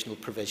educational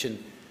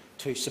provision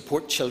to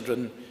support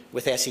children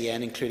with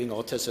SEN, including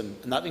autism,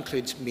 and that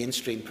includes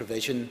mainstream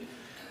provision,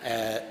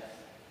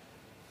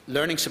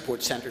 learning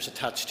support centres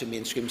attached to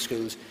mainstream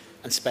schools,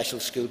 and special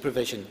school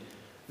provision.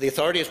 The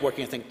Authority is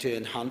working, I think, to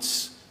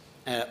enhance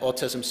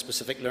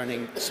autism-specific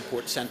learning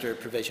support centre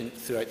provision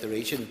throughout the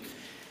region.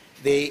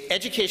 The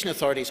Education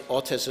Authority's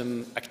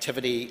Autism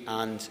Activity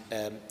and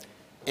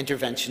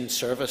Intervention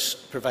Service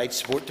provides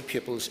support to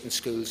pupils in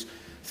schools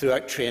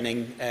throughout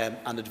training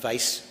and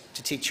advice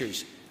to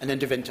teachers and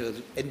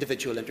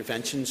individual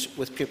interventions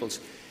with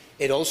pupils.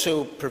 It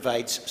also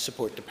provides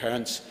support to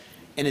parents.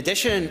 In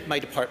addition, my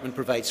department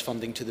provides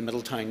funding to the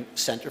Middletown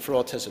Centre for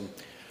Autism,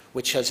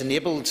 which has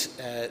enabled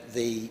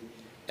it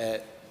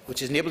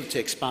to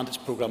expand its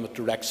programme of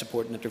direct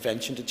support and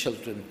intervention to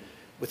children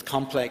with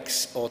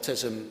complex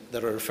autism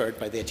that are referred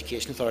by the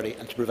Education Authority,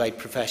 and to provide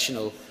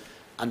professional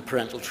and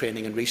parental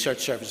training and research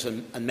services.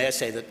 And may I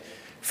say that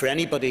for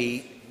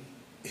anybody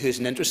who has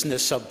an interest in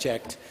this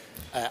subject,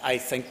 I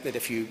think that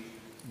if you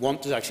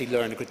want to actually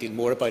learn a great deal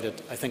more about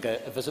it, I think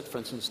a visit, for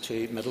instance,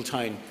 to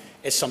Middletown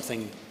is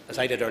something, as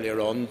I did earlier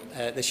on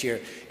this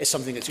year, is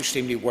something that's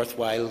extremely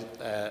worthwhile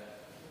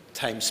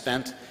time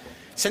spent.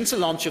 Since the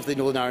launch of the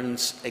Northern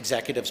Ireland's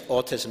Executive's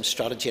Autism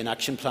Strategy and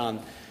Action Plan,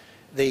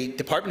 the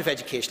Department of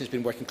Education has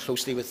been working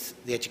closely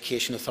with the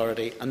Education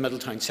Authority and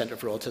Middletown Centre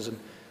for Autism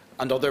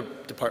and other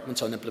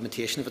departments on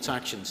implementation of its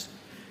actions.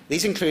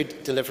 These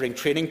include delivering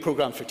training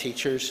programmes for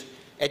teachers,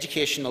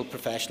 educational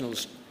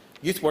professionals,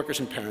 youth workers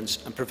and parents,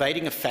 and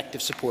providing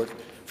effective support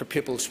for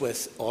pupils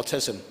with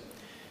autism.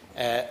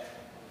 We're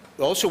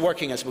also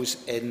working, I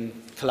suppose, in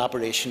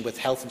collaboration with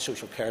health and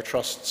social care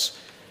trusts,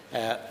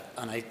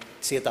 and I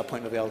see at that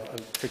point maybe I'll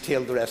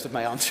curtail the rest of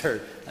my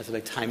answer as the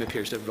time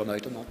appears to have run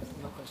out on that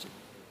question.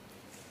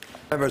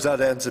 Members,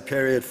 that ends the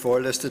period for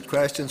listed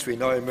questions. We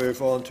now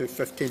move on to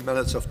 15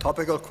 minutes of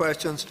topical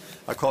questions.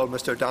 I call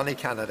Mr Danny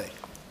Kennedy.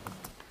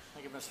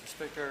 Thank you, Mr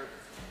Speaker.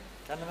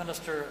 Can the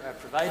Minister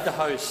provide the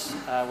House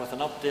with an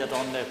update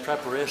on the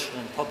preparation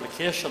and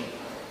publication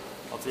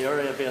of the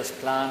area-based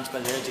plans by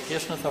the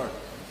Education Authority?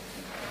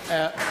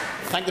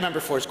 Thank the member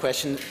for his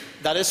question.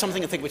 That is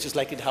something I think which is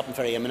likely to happen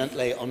very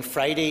imminently. On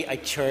Friday, I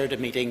chaired a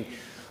meeting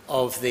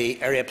of the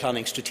Area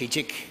Planning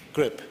Strategic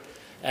Group.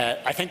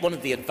 I think one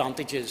of the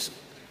advantages,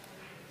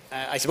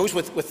 I suppose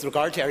with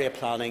regard to area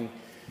planning,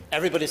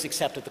 everybody's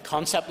accepted the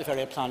concept of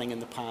area planning in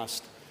the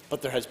past,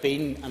 but there has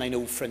been, and I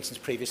know for instance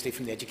previously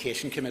from the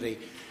Education Committee,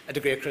 a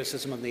degree of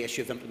criticism on the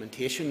issue of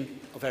implementation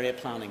of area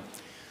planning.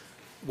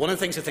 One of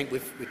the things I think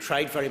we've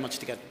tried very much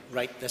to get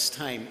right this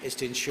time is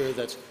to ensure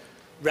that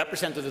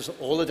representatives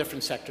of all the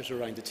different sectors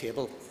are around the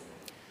table.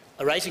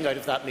 Arising out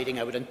of that meeting,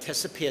 I would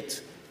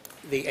anticipate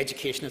the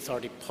Education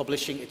Authority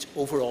publishing its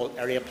overall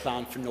area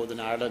plan for Northern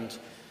Ireland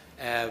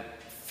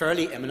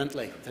fairly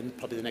imminently, within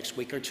probably the next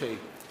week or two.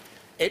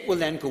 It will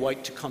then go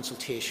out to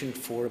consultation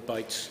for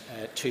about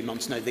 2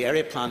 months. Now, the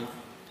area plan,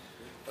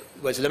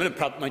 there's a limited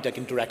amount I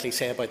can directly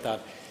say about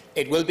that.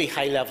 It will be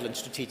high-level and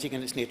strategic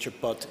in its nature,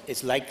 but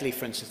is likely,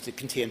 for instance, to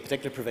contain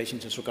particular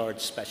provisions as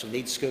regards special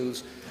needs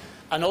schools,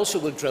 and also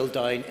will drill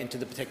down into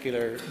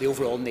the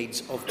overall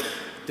needs of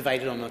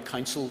divided on a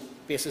council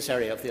basis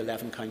area of the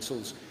 11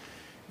 councils.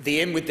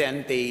 The aim would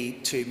then be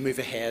to move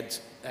ahead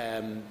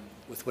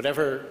with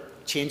whatever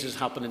changes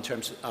happen in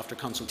terms of after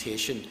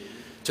consultation,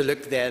 to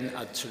look then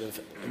at sort of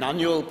an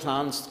annual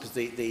plans, because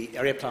the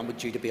area plan would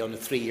due to be on a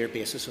 3-year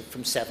basis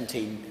from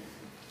 17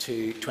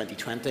 to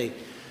 2020,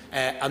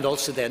 and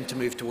also then to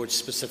move towards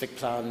specific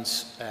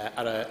plans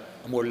at a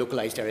more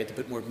localised area to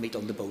put more meat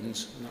on the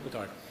bones in that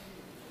regard.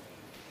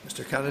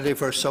 Mr Kennedy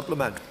for a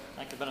supplement.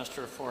 Thank the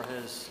Minister for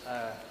his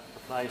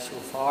reply so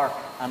far.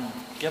 And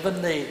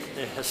given the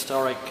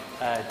historic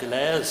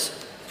delays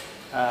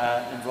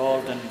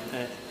involved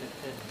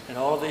in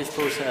all of these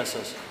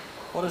processes,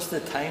 what is the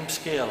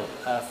timescale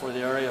for the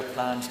area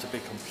plans to be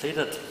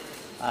completed,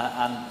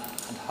 and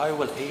how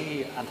will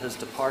he and his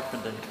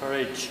department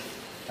encourage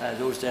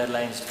those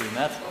deadlines to be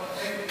met?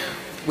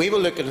 We will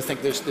look, and I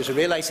think there's a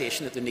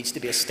realisation that there needs to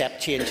be a step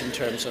change in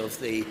terms of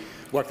the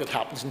work that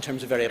happens in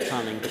terms of area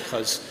planning,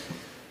 because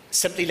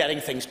simply letting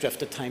things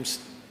drift at times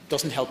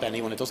doesn't help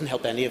anyone. It doesn't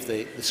help any of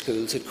the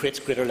schools. It creates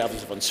greater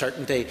levels of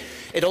uncertainty.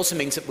 It also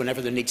means that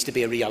whenever there needs to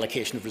be a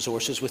reallocation of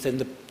resources within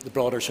the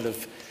broader sort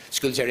of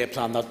schools area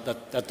plan,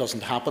 that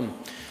doesn't happen.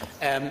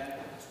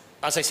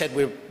 As I said,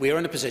 we are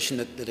in a position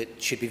that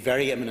it should be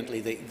very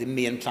imminently the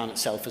main plan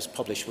itself is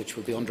published, which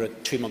will be under a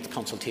 2-month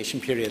consultation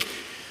period.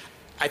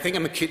 I think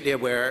I'm acutely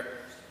aware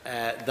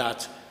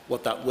that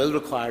what that will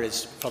require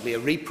is probably a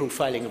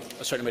reprofiling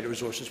of a certain amount of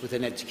resources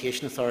within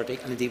Education Authority,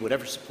 and indeed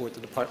whatever support the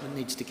department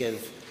needs to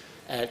give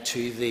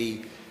to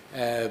the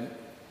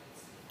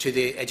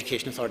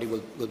Education Authority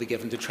will be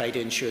given to try to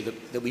ensure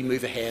that we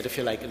move ahead, if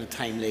you like, in a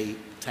timely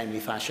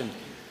fashion.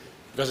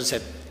 But as I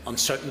said,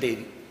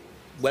 uncertainty,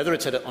 whether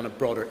it's on a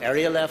broader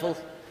area level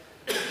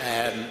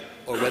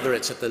or whether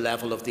it's at the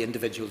level of the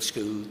individual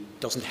school,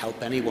 doesn't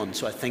help anyone.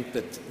 So I think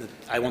that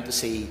I want to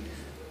see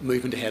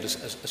movement ahead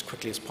as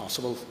quickly as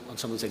possible on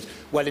some of those things,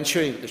 while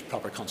ensuring that there's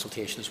proper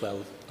consultation as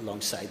well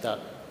alongside that.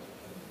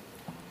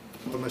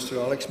 Well,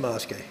 Mr Alex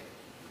Maskey.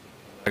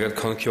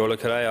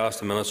 Could I ask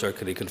the Minister,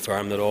 could he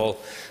confirm that all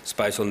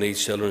special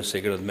needs children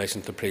seeking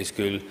admission to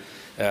preschool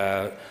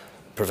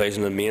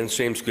provision in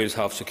mainstream schools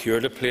have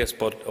secured a place,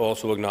 but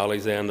also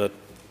acknowledge then that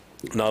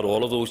not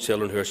all of those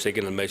children who are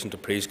seeking admission to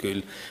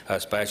preschool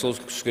special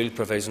school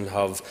provision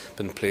have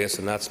been placed,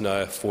 and that's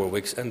now 4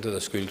 weeks into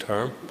the school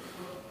term?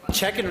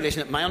 Check in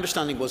relation to my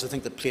understanding was I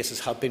think that places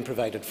have been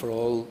provided for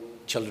all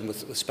children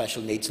with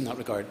special needs in that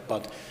regard,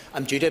 but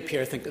I'm due to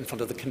appear, I think, in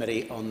front of the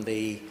committee on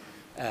the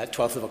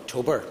 12th of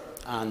October,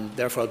 and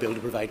therefore I'll be able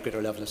to provide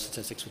greater level of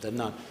statistics within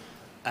that.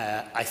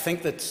 I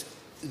think that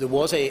there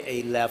was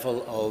a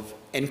level of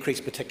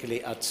increase,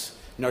 particularly at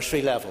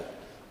nursery level,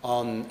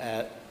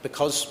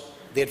 because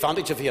the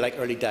advantage of, if you like,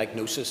 early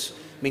diagnosis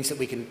means that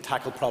we can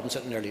tackle problems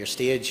at an earlier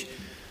stage.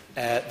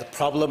 The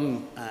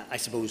problem, I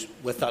suppose,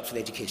 with that for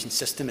the education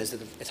system is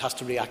that it has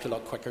to react a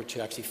lot quicker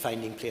to actually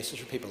finding places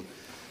for people.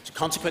 So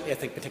consequently, I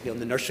think particularly on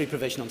the nursery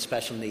provision on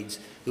special needs,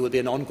 there will be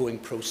an ongoing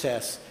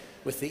process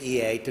with the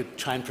EA to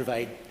try and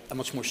provide a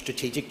much more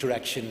strategic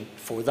direction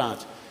for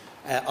that.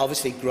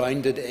 Obviously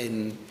grounded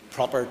in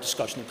proper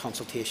discussion and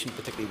consultation,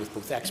 particularly with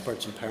both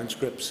experts and parents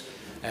groups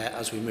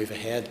as we move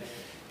ahead.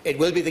 It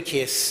will be the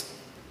case,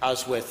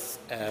 as with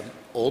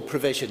all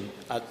provision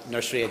at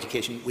nursery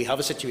education, we have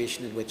a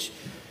situation in which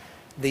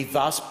the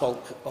vast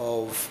bulk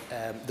of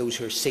those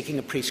who are seeking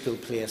a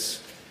preschool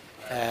place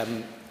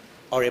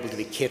are able to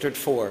be catered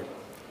for,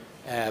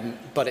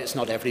 but it's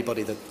not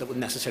everybody that will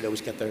necessarily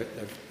always get their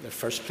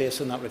first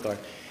place in that regard.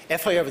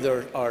 If, however,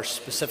 there are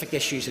specific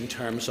issues in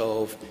terms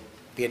of,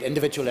 be it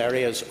individual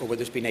areas or where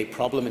there's been a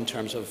problem in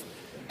terms of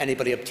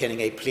anybody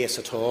obtaining a place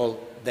at all,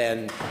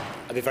 then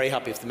I'd be very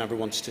happy if the member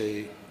wants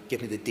to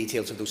give me the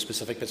details of those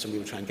specific bits, and we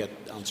will try and get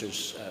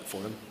answers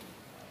for him.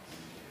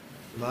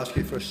 I'm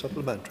asking for a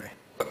supplementary.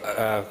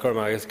 I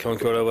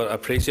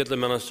appreciate the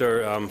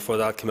Minister for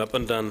that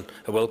commitment, and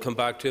I will come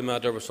back to the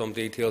matter with some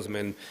details. I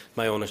mean,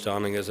 my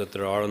understanding is that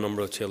there are a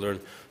number of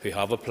children who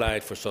have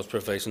applied for such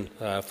provision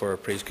for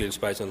preschool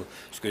special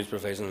schools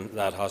provision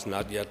that has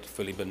not yet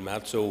fully been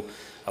met. So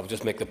I would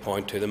just make the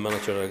point to the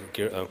Minister,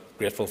 I'm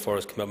grateful for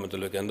his commitment to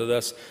look into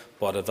this,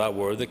 but if that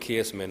were the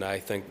case, I mean, I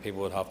think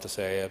people would have to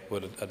say it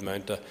would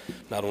amount to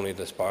not only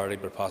disparity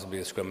but possibly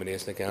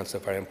discrimination against a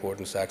very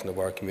important section of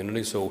our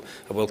community. So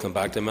I will come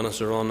back to the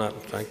Minister on that.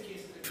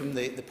 From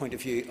the point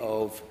of view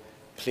of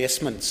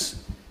placements,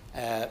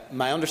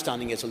 my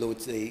understanding is, although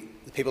it's the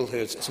people who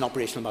it's an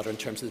operational matter in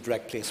terms of the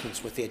direct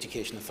placements with the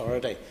Education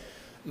Authority,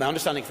 my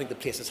understanding, I think the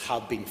places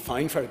have been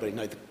found for everybody.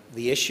 Now,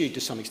 the issue to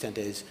some extent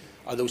is,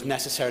 are those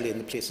necessarily in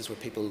the places where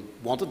people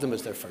wanted them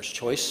as their first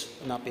choice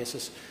on that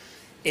basis?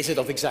 Is it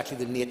of exactly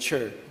the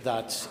nature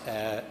that,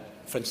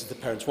 for instance, the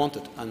parents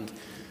wanted? And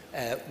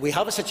we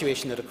have a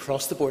situation that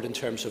across the board in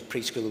terms of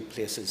preschool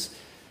places,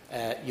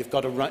 you've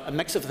got a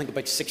mix of, I think,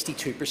 about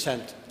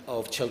 62%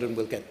 of children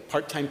will get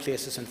part-time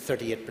places and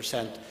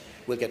 38%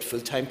 will get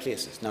full-time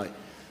places. Now,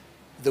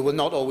 there will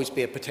not always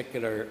be a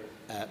particular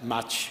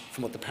match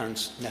from what the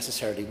parents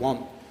necessarily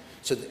want.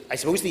 So I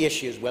suppose the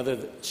issue is whether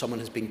someone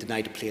has been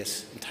denied a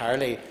place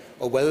entirely,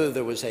 or whether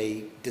there was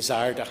a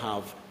desire to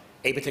have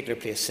a particular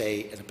place,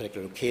 say, in a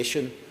particular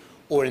location,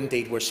 or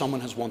indeed where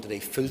someone has wanted a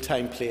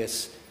full-time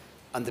place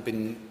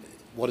and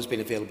what has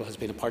been available has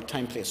been a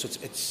part-time place. So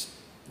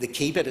the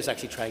key bit is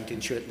actually trying to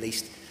ensure at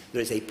least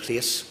there is a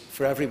place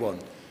for everyone,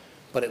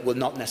 but it will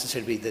not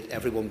necessarily be that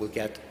everyone will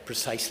get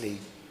precisely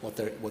what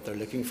they're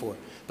looking for.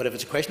 But if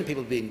it's a question of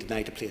people being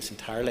denied a place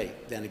entirely,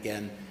 then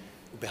again,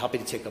 we'd be happy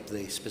to take up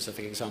the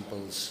specific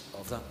examples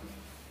of that.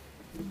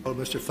 Well,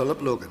 Mr.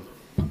 Philip Logan.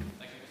 Thank you,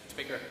 Mr.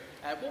 Speaker.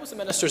 What was the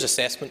Minister's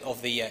assessment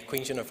of the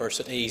Queen's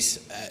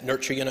University's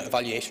Nurture Unit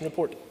Evaluation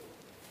Report?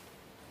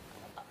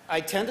 I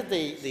attended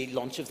the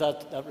launch of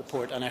that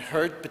report, and I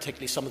heard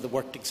particularly some of the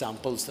worked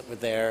examples that were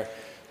there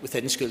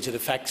within schools. It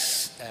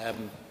affects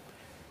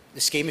the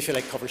scheme, if you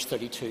like, covers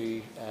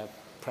 32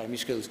 primary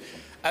schools.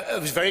 I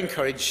was very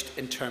encouraged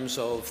in terms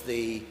of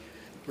the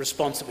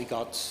response that we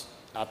got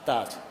at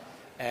that.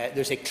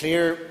 There's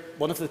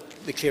one of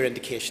the clear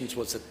indications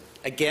was that,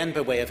 again,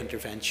 by way of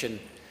intervention,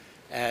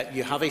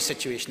 you have a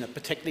situation that,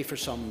 particularly for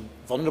some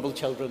vulnerable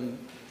children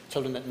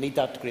that need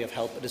that degree of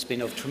help, it has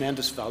been of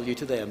tremendous value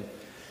to them.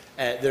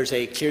 There's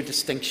a clear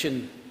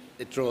distinction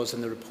it draws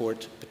in the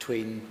report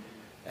between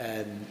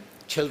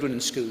children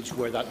in schools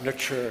where that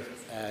nurture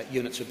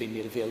units are being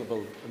made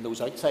available and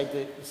those outside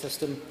the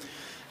system.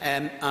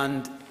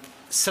 And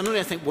similarly,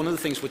 I think one of the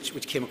things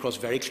which came across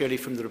very clearly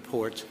from the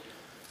report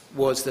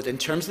was that in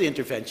terms of the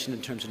intervention,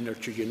 in terms of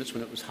nurture units,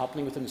 when it was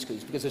happening within the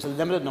schools, because there's a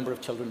limited number of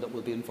children that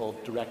will be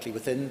involved directly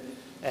within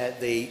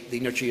the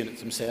nurture units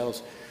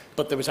themselves,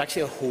 but there was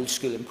actually a whole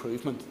school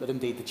improvement that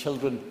indeed the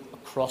children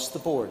across the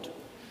board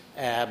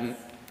had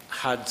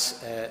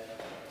that.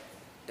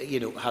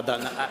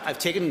 And I've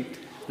taken,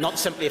 not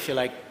simply, if you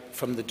like,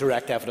 from the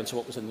direct evidence of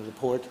what was in the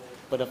report,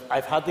 but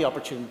I've had the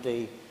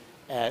opportunity,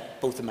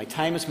 both in my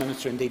time as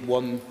Minister, indeed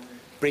one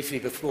briefly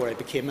before I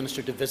became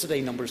Minister, to visit a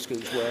number of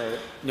schools where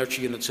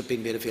nurture units have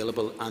been made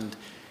available, and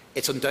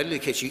it's undoubtedly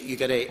the case you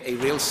get a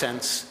real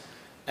sense,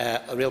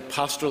 a real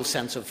pastoral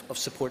sense of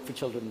support for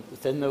children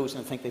within those,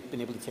 and I think they've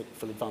been able to take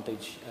full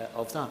advantage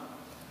of that.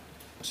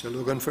 Mr.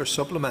 Logan for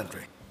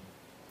supplementary.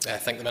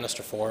 Thank the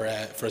Minister for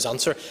his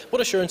answer.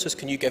 What assurances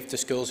can you give to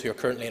schools who are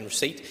currently in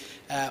receipt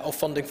of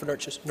funding for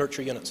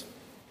nurture units?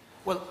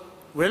 Well,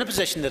 we're in a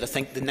position that I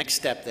think the next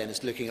step then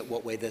is looking at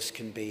what way this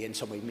can be in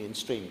some way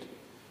mainstreamed.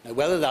 Now,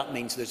 whether that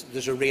means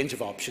there's a range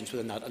of options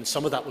within that, and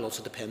some of that will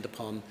also depend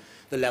upon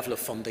the level of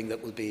funding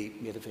that will be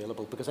made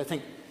available, because I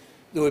think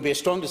there would be a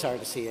strong desire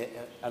to see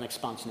an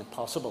expansion if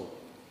possible,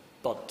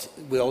 but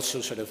we also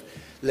sort of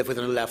live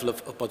within a level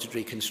of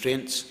budgetary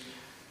constraints.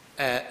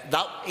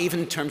 That,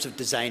 even in terms of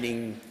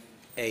designing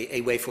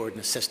a way forward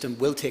in a system,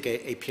 will take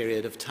a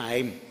period of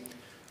time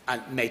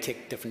and may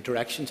take different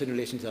directions in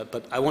relation to that.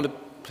 But I want to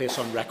place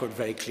on record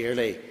very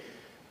clearly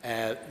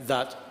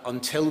that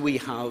until we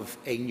have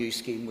a new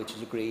scheme which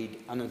is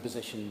agreed and in a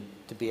position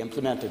to be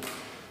implemented,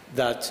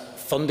 that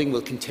funding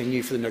will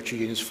continue for the nurture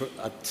units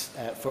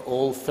for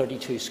all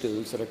 32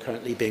 schools that are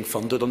currently being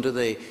funded under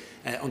the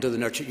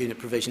nurture unit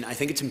provision. I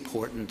think it's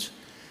important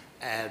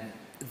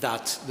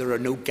that there are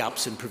no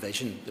gaps in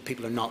provision, that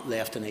people are not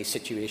left in a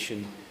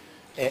situation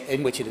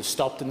in which it is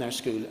stopped in their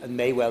school and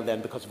may well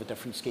then, because of a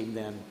different scheme,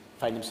 then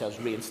find themselves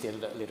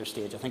reinstated at a later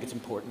stage. I think it's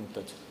important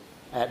that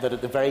that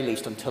at the very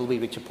least, until we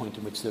reach a point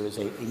in which there is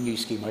a new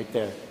scheme out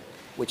there,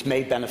 which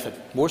may benefit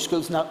more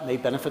schools than that, may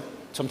benefit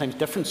sometimes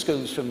different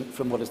schools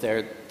from what is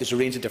there. There's a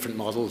range of different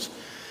models.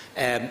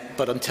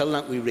 But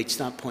until we reach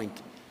that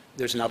point,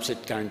 there's an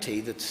absolute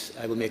guarantee that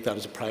I will make that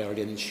as a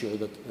priority and ensure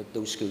that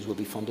those schools will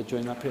be funded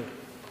during that period.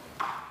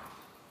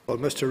 Well,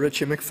 Mr.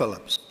 Richie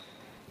McPhillips.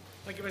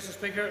 Thank you, Mr.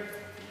 Speaker.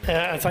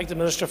 I thank the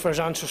Minister for his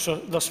answers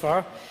thus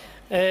far.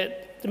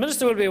 The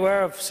Minister will be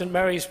aware of St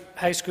Mary's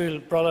High School,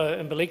 Brollagh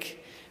in Brollagh,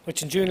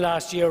 which in June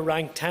last year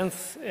ranked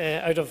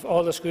 10th out of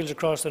all the schools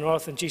across the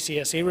north in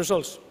GCSE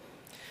results.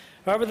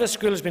 However, this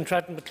school has been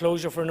threatened with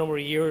closure for a number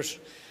of years,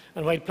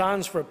 and while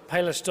plans for a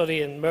pilot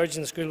study in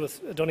merging the school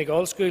with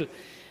Donegal School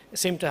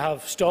seem to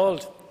have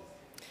stalled,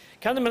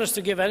 can the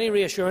Minister give any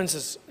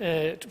reassurances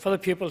for the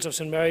pupils of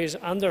St Mary's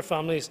and their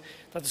families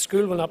that the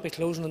school will not be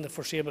closing in the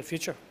foreseeable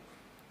future?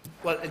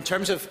 Well, in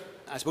terms of,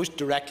 I suppose,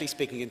 directly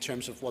speaking, in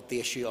terms of what the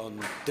issue on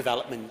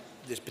development,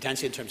 there's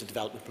potentially in terms of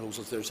development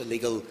proposals, there's a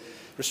legal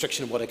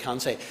restriction of what I can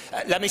say.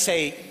 Let me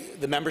say,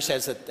 the member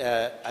says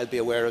that I'll be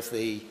aware of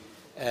the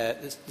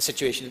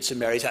situation at St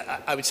Mary's.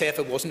 I would say if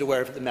I wasn't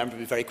aware of it, the member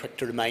would be very quick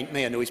to remind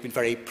me. I know he's been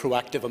very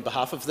proactive on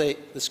behalf of the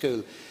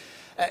school.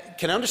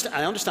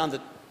 I understand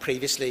that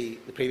previously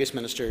the previous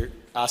minister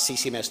asked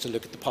CCMS to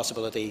look at the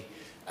possibility,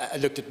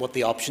 looked at what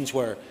the options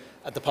were,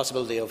 at the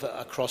possibility of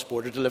a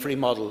cross-border delivery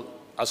model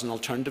as an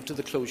alternative to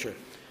the closure.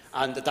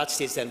 And at that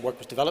stage then work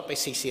was developed by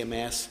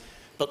CCMS,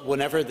 but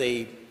whenever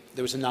there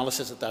was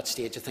analysis at that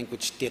stage, I think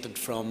which dated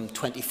from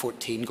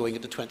 2014 going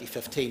into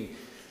 2015,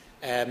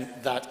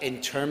 that in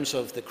terms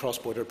of the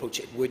cross-border approach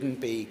it wouldn't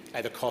be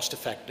either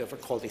cost-effective or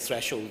quality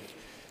threshold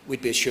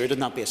would be assured on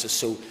that basis.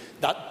 So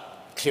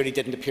that clearly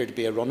didn't appear to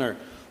be a runner.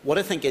 What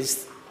I think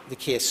is the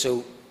case,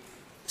 so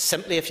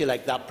simply, if you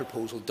like, that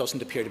proposal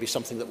doesn't appear to be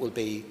something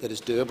that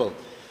is doable.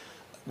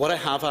 What I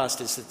have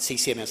asked is that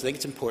CCMS, I think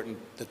it's important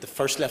that the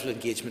first level of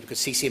engagement, because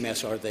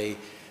CCMS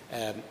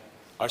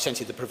are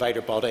essentially the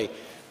provider body,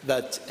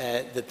 that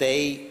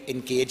they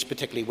engage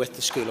particularly with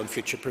the school on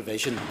future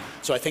provision.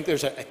 So I think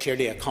there's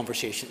clearly a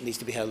conversation that needs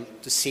to be held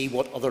to see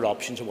what other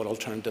options and what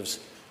alternatives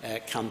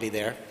can be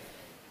there.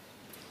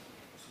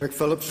 Rick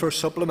Phillips for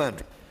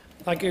supplementary.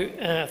 Thank you.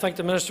 Thank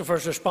the Minister for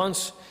his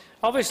response.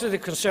 Obviously, the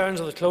concerns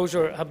of the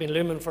closure have been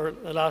looming for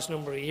the last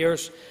number of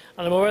years,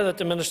 and I'm aware that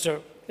the Minister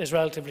is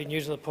relatively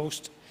new to the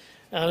post.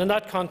 And in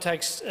that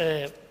context,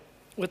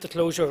 with the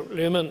closure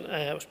looming,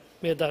 I was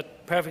made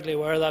that perfectly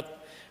aware that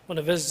when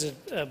I visited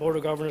a Board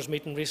of Governors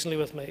meeting recently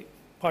with my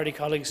party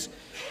colleagues,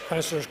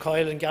 Councillors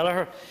Coyle and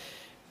Gallagher.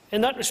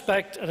 In that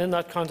respect and in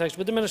that context,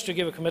 would the Minister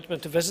give a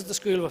commitment to visit the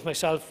school with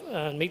myself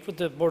and meet with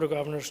the Board of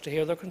Governors to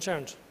hear their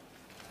concerns?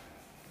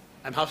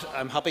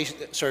 I'm happy,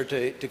 sir,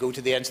 to go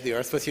to the ends of the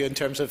earth with you in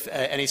terms of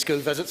any school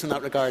visits in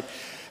that regard.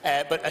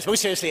 But I suppose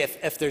seriously,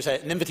 if there's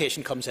an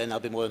invitation comes in, I'll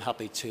be more than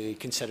happy to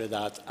consider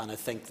that. And I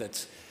think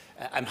that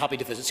I'm happy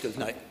to visit schools.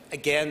 Now,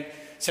 again,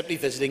 simply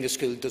visiting a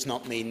school does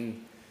not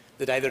mean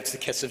that either it's the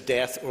kiss of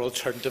death or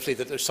alternatively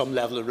that there's some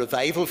level of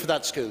revival for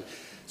that school.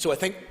 So I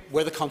think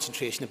where the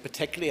concentration, and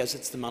particularly as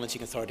it's the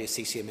managing authority of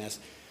CCMS,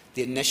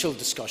 the initial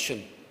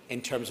discussion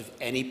in terms of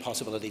any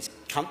possibilities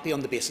can't be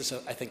on the basis,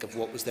 I think, of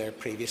what was there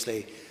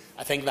previously.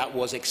 I think that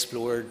was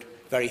explored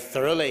very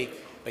thoroughly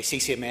by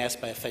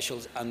CCMS, by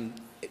officials, and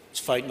it's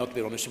found not to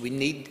be honest. So we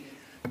need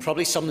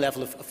probably some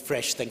level of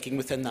fresh thinking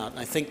within that. And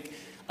I think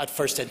at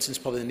first instance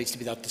probably there needs to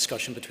be that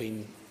discussion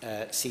between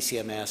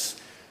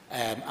CCMS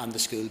and the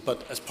school.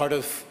 But as part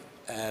of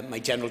my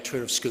general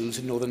tour of schools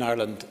in Northern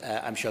Ireland,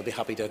 I'm sure I'll be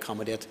happy to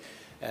accommodate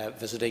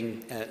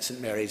visiting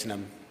St Mary's,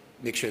 and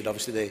make sure that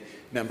obviously the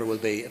member will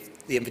be,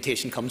 if the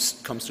invitation comes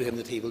through him,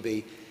 that he will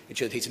be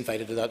ensure that he's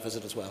invited to that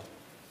visit as well.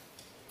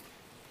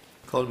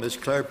 Call Ms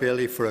Claire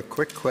Bailey for a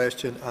quick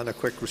question and a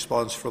quick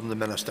response from the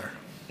Minister.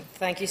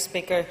 Thank you,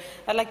 Speaker.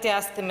 I'd like to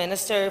ask the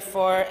Minister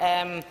for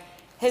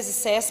his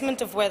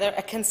assessment of whether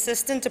a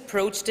consistent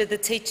approach to the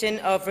teaching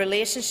of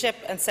relationship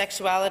and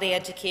sexuality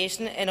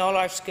education in all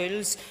our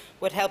schools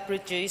would help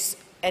reduce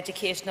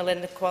educational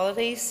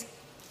inequalities.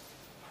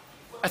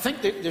 I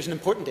think there's an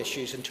important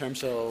issue in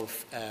terms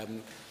of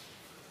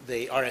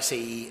the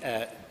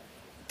RSE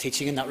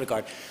teaching in that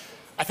regard.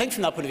 I think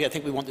from that point of view, I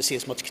think we want to see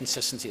as much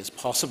consistency as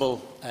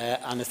possible,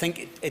 and I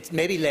think it's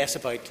maybe less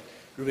about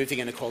removing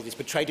inequalities,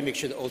 but try to make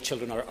sure that all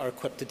children are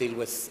equipped to deal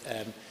with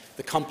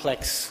the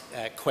complex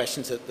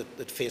questions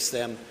that face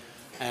them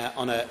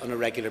on a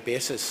regular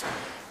basis.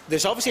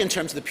 There's obviously, in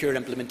terms of the pure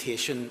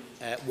implementation,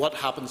 what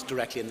happens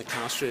directly in the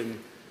classroom.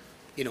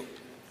 You know,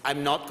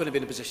 I'm not going to be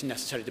in a position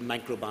necessarily to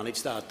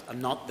micromanage that.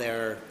 I'm not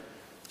there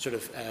sort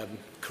of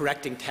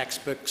correcting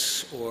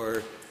textbooks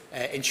or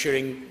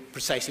ensuring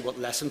precisely what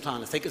lesson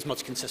plan. I think as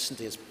much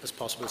consistency as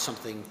possible is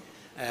something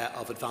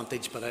of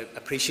advantage, but I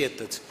appreciate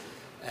that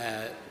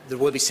there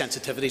will be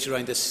sensitivities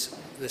around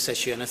this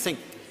issue, and I think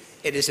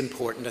it is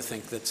important, I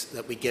think,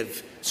 that we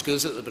give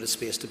schools a little bit of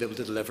space to be able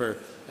to deliver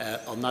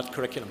on that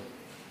curriculum.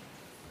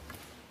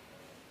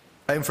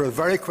 Time for a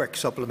very quick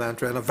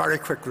supplementary and a very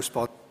quick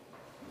response.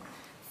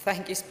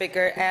 Thank you,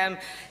 Speaker.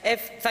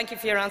 Thank you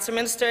for your answer,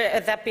 Minister.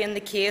 If that being the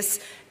case,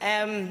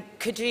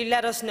 could you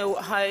let us know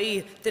how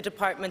the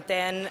Department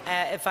then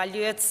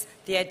evaluates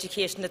the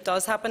education that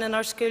does happen in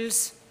our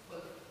schools?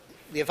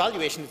 The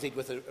evaluation, indeed,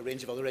 with a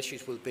range of other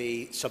issues, will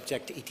be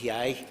subject to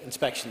ETI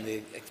inspection,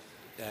 the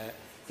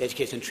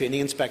Education and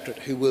Training Inspectorate,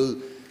 who will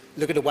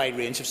look at a wide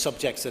range of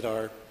subjects that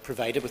are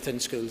provided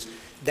within schools.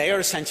 They are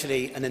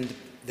essentially,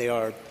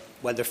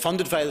 while they're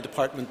funded by the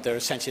Department, they're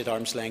essentially at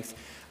arm's length.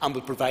 and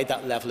will provide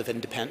that level of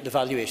independent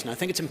evaluation. I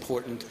think it's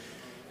important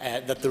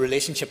that the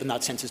relationship in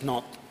that sense is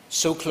not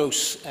so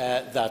close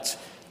that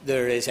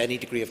there is any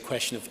degree of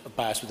question of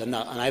bias within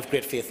that, and I have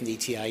great faith in the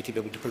ETI to be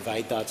able to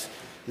provide that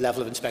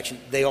level of inspection.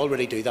 They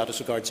already do that as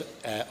regards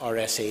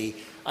RSE,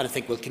 and I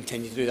think we'll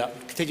continue to do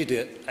that, continue to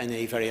do it in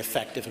a very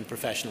effective and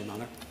professional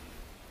manner.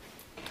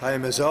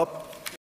 Time is up.